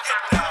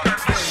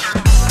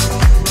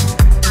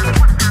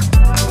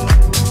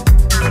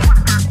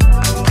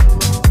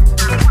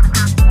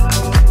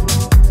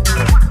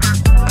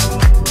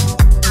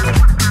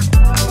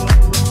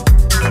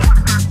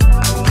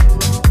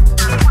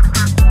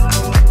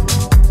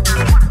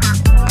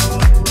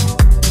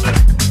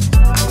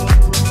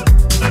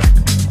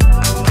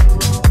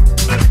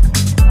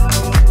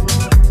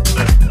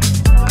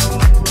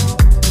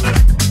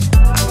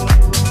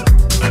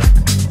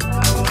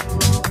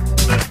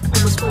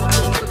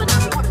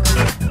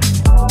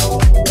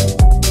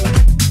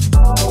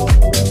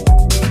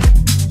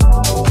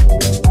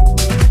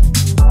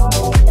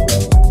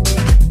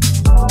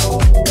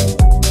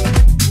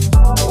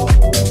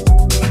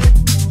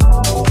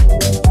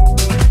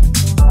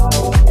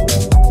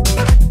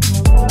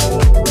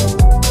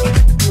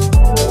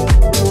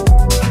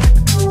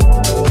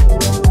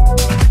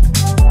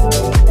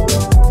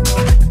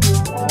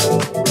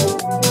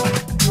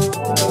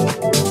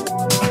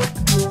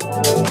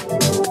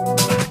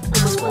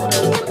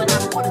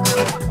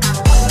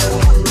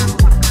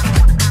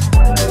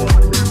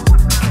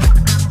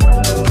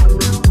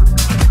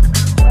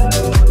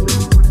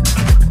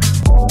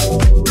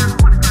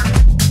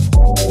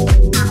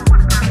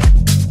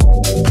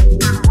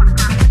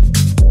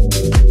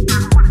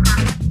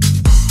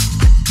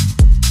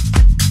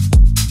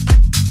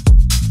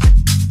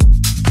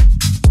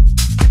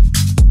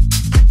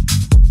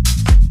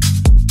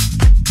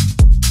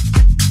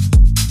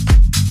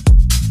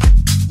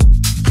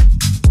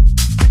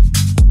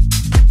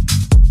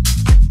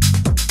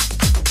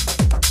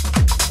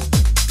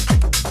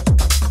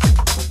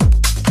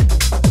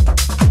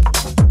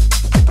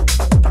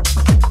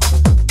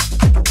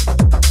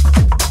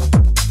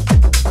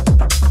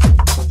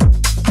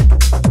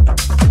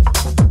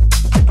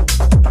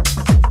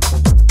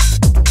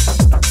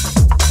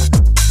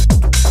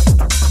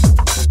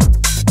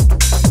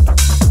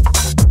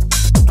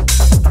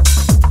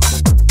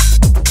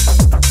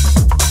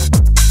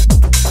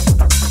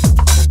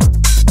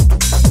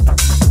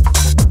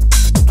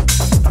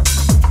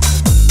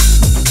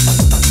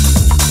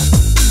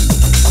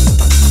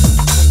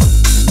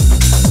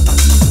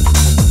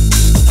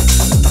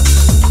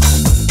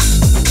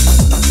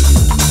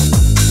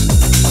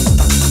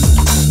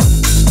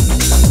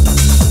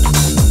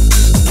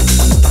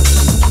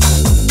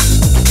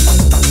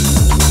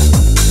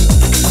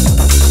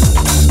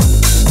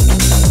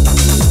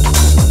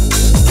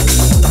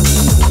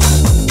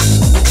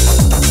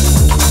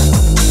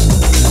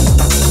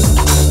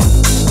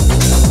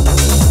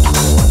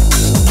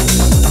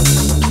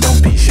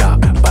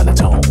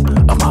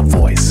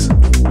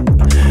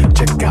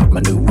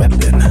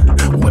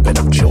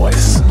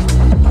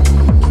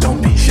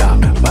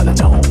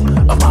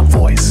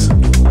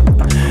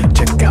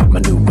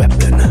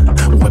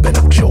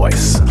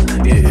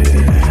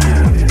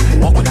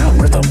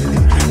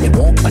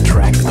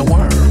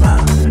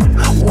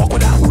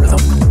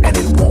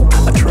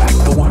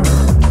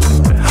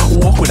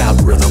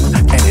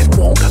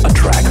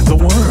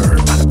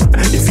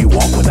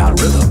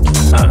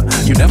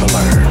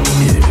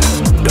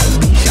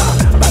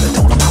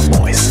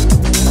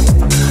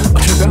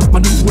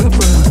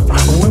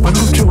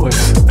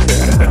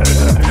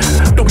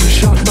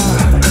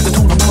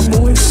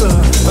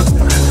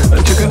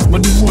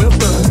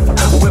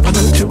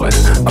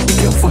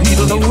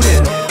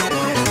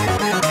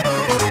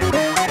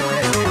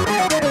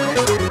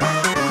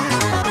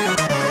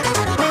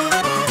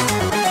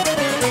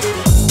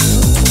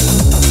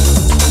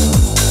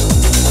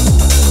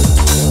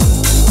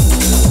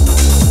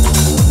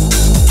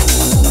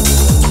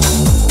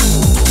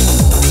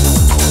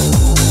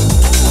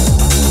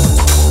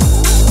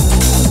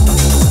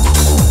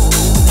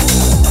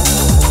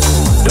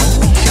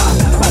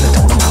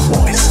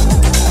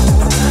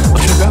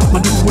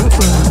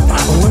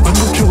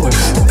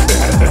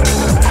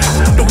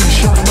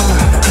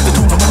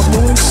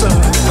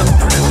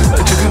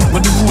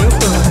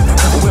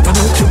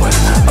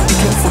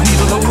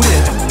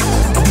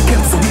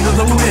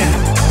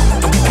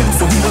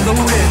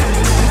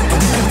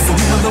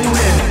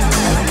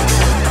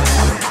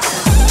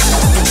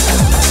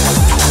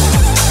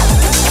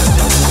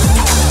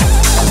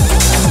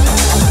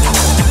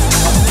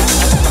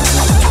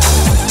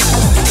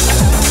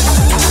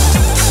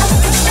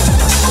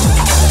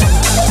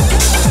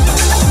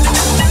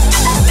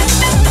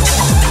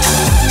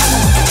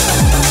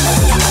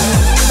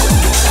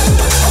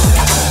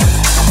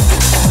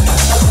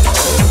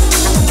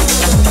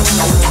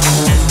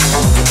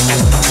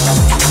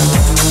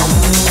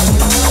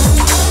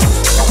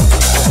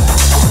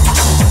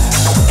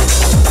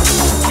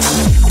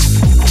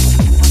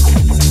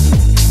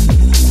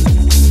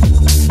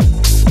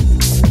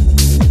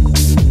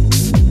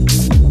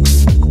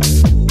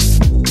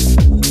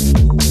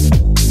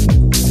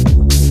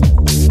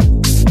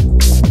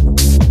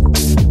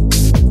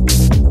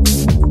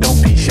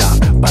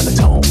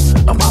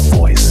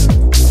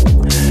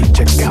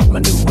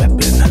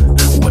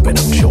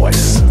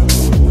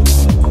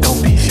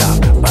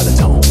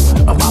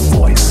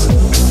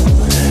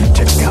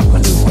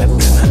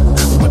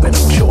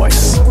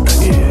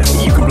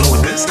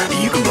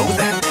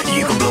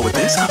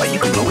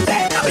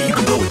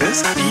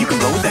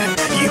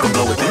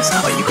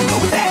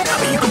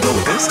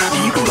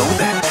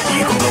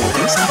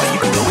 this, or you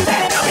can go with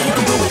that, or you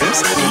can go with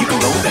this, or you can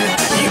go with that,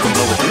 you can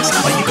go with this,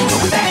 or you can go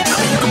with that,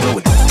 or you can go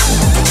with that.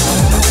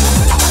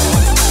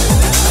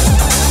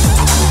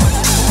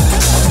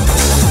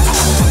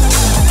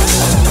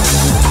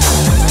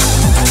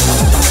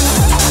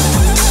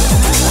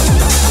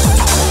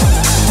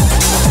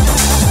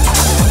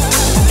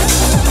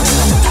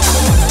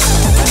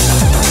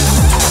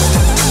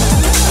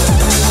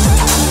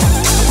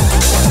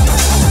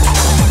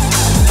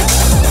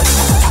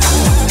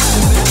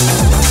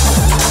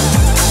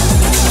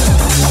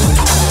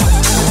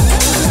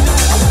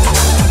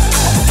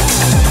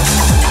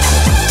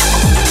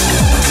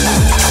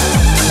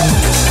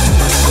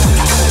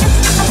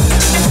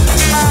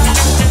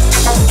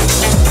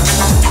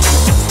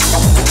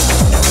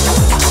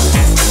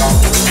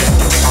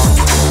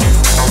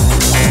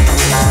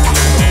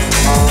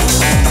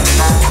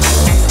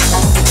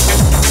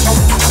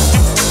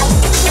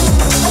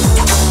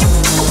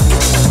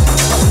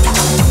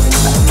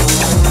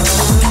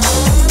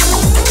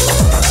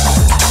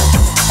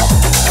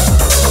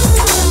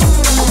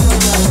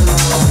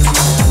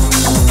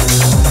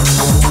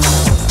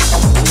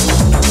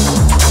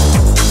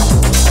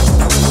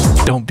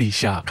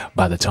 Shocked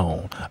by the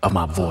tone of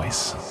my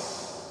voice.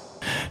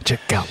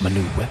 Check out my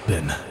new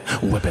weapon,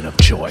 weapon of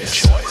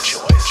choice.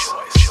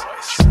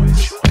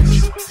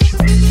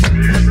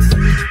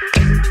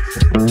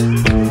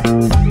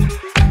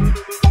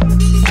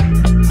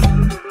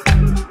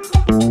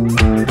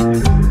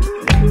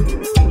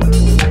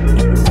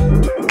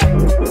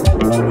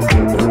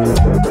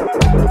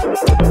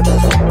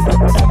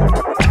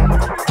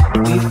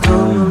 We've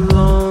come a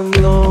long,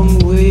 long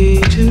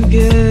way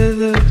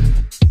together.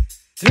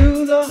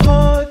 Through the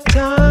hard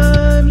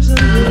times and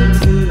the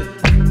good,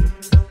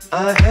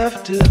 I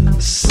have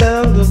to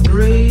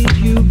celebrate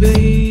you,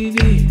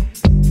 baby.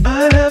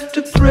 I have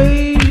to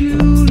praise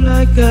you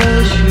like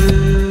I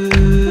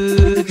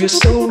should. You're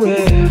so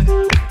rare,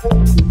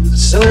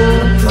 so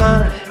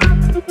fine.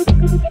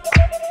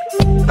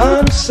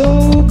 I'm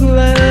so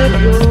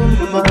glad you're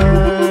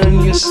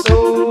mine. You're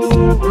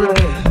so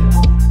rare,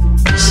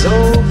 so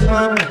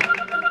fine.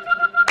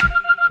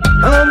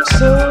 I'm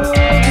so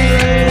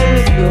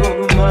glad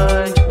you're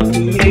mine.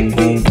 You make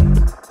me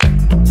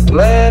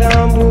glad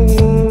I'm a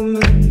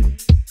woman,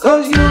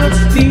 'cause you're a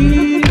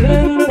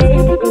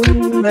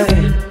feeling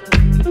man.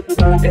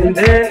 And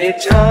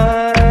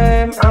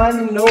anytime I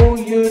know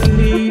you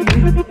need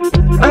me,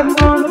 I'm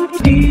gonna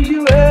please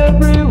you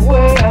every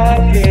way I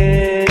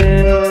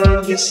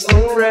can. You're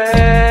so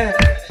rare,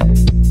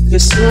 you're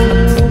so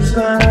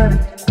fine.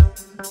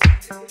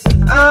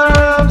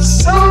 I'm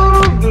so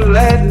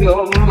glad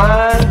you're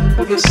mine.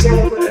 You're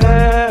so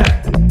rare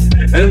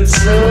and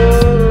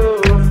so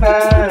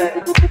fine.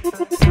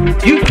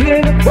 You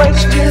clear the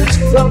questions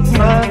from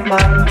my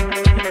mind.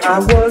 I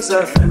was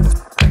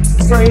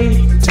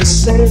afraid to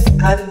say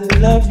I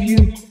love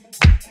you,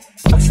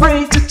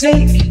 afraid to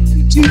take,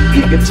 too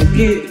eager to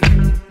give.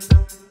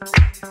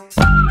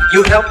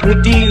 You help me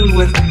deal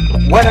with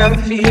what I'm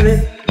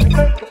feeling,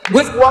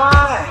 with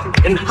why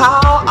and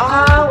how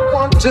I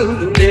want to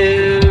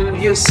live.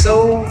 You're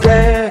so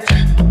rare,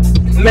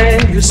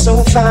 man, you're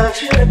so fine.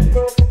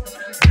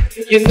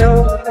 You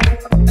know,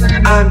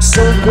 I'm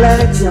so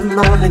glad you're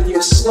mine.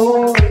 You're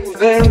so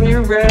very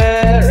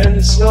rare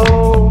and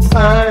so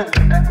fine.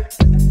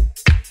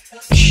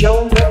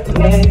 Show me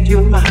that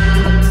you're mine.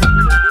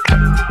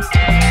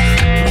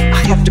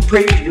 I have to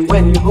praise you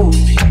when you hold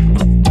me,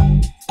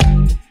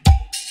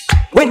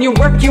 when you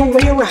work your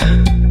way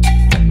around.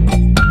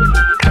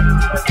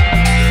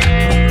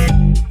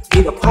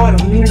 Ain't a part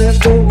of me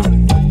left over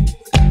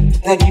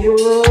that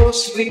your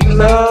sweet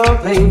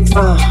love ain't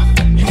found.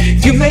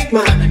 You make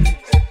my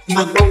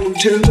moan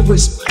turn to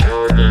whisper.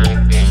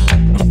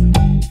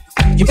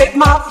 You make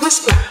my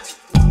whisper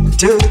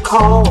turn to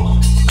call.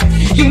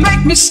 You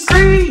make me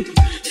scream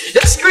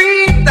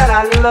that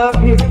I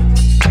love you.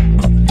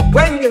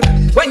 When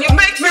you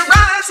make me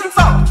rise and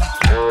fall.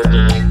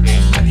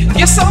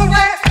 You're so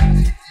rare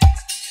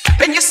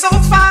and you're so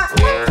fine,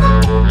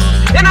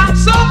 and I'm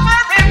so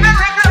very,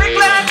 very, very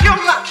glad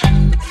you're mine.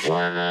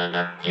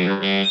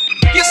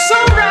 You're so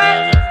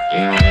rare.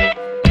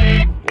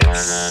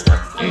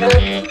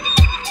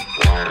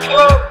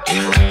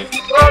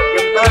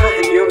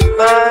 You're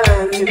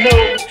mine.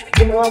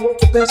 You know I want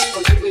the best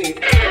for you, baby.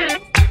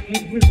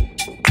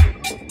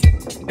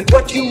 And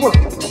what you want,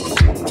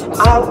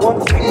 I want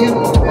for you.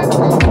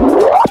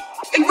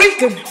 And we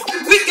can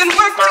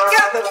work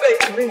together,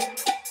 baby,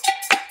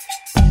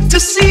 to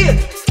see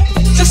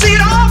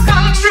it all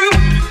come true.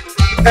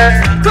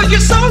 'Cause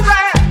you're so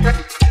rare,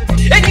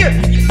 and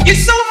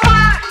you're so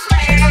fine.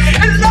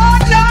 And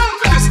Lord knows,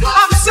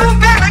 I'm so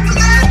very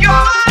glad you're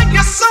mine.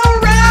 You're so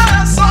rare,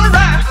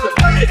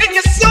 and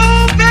you're so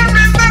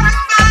very, very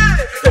fine.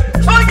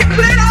 Oh, you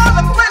cleared all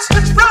the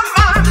questions from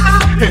my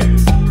mind.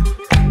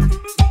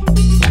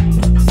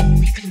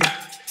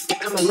 We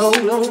come a long,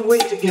 long way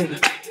together,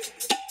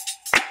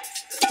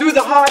 through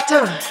the hard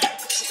times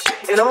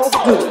and all the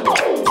good.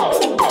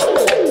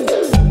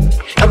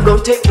 I'm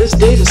gonna take this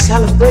day to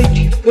celebrate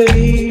you,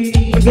 baby.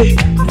 baby,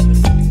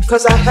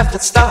 cause I have to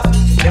stop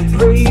and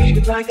praise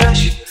you like I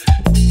should.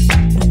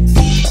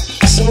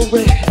 So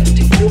rare to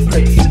take your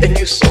praise, and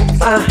you're so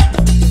fine.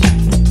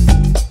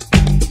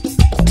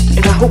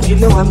 And I hope you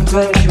know I'm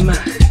glad you're mine.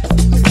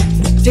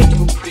 Take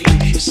your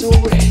praise, you're so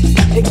rare.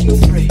 Take your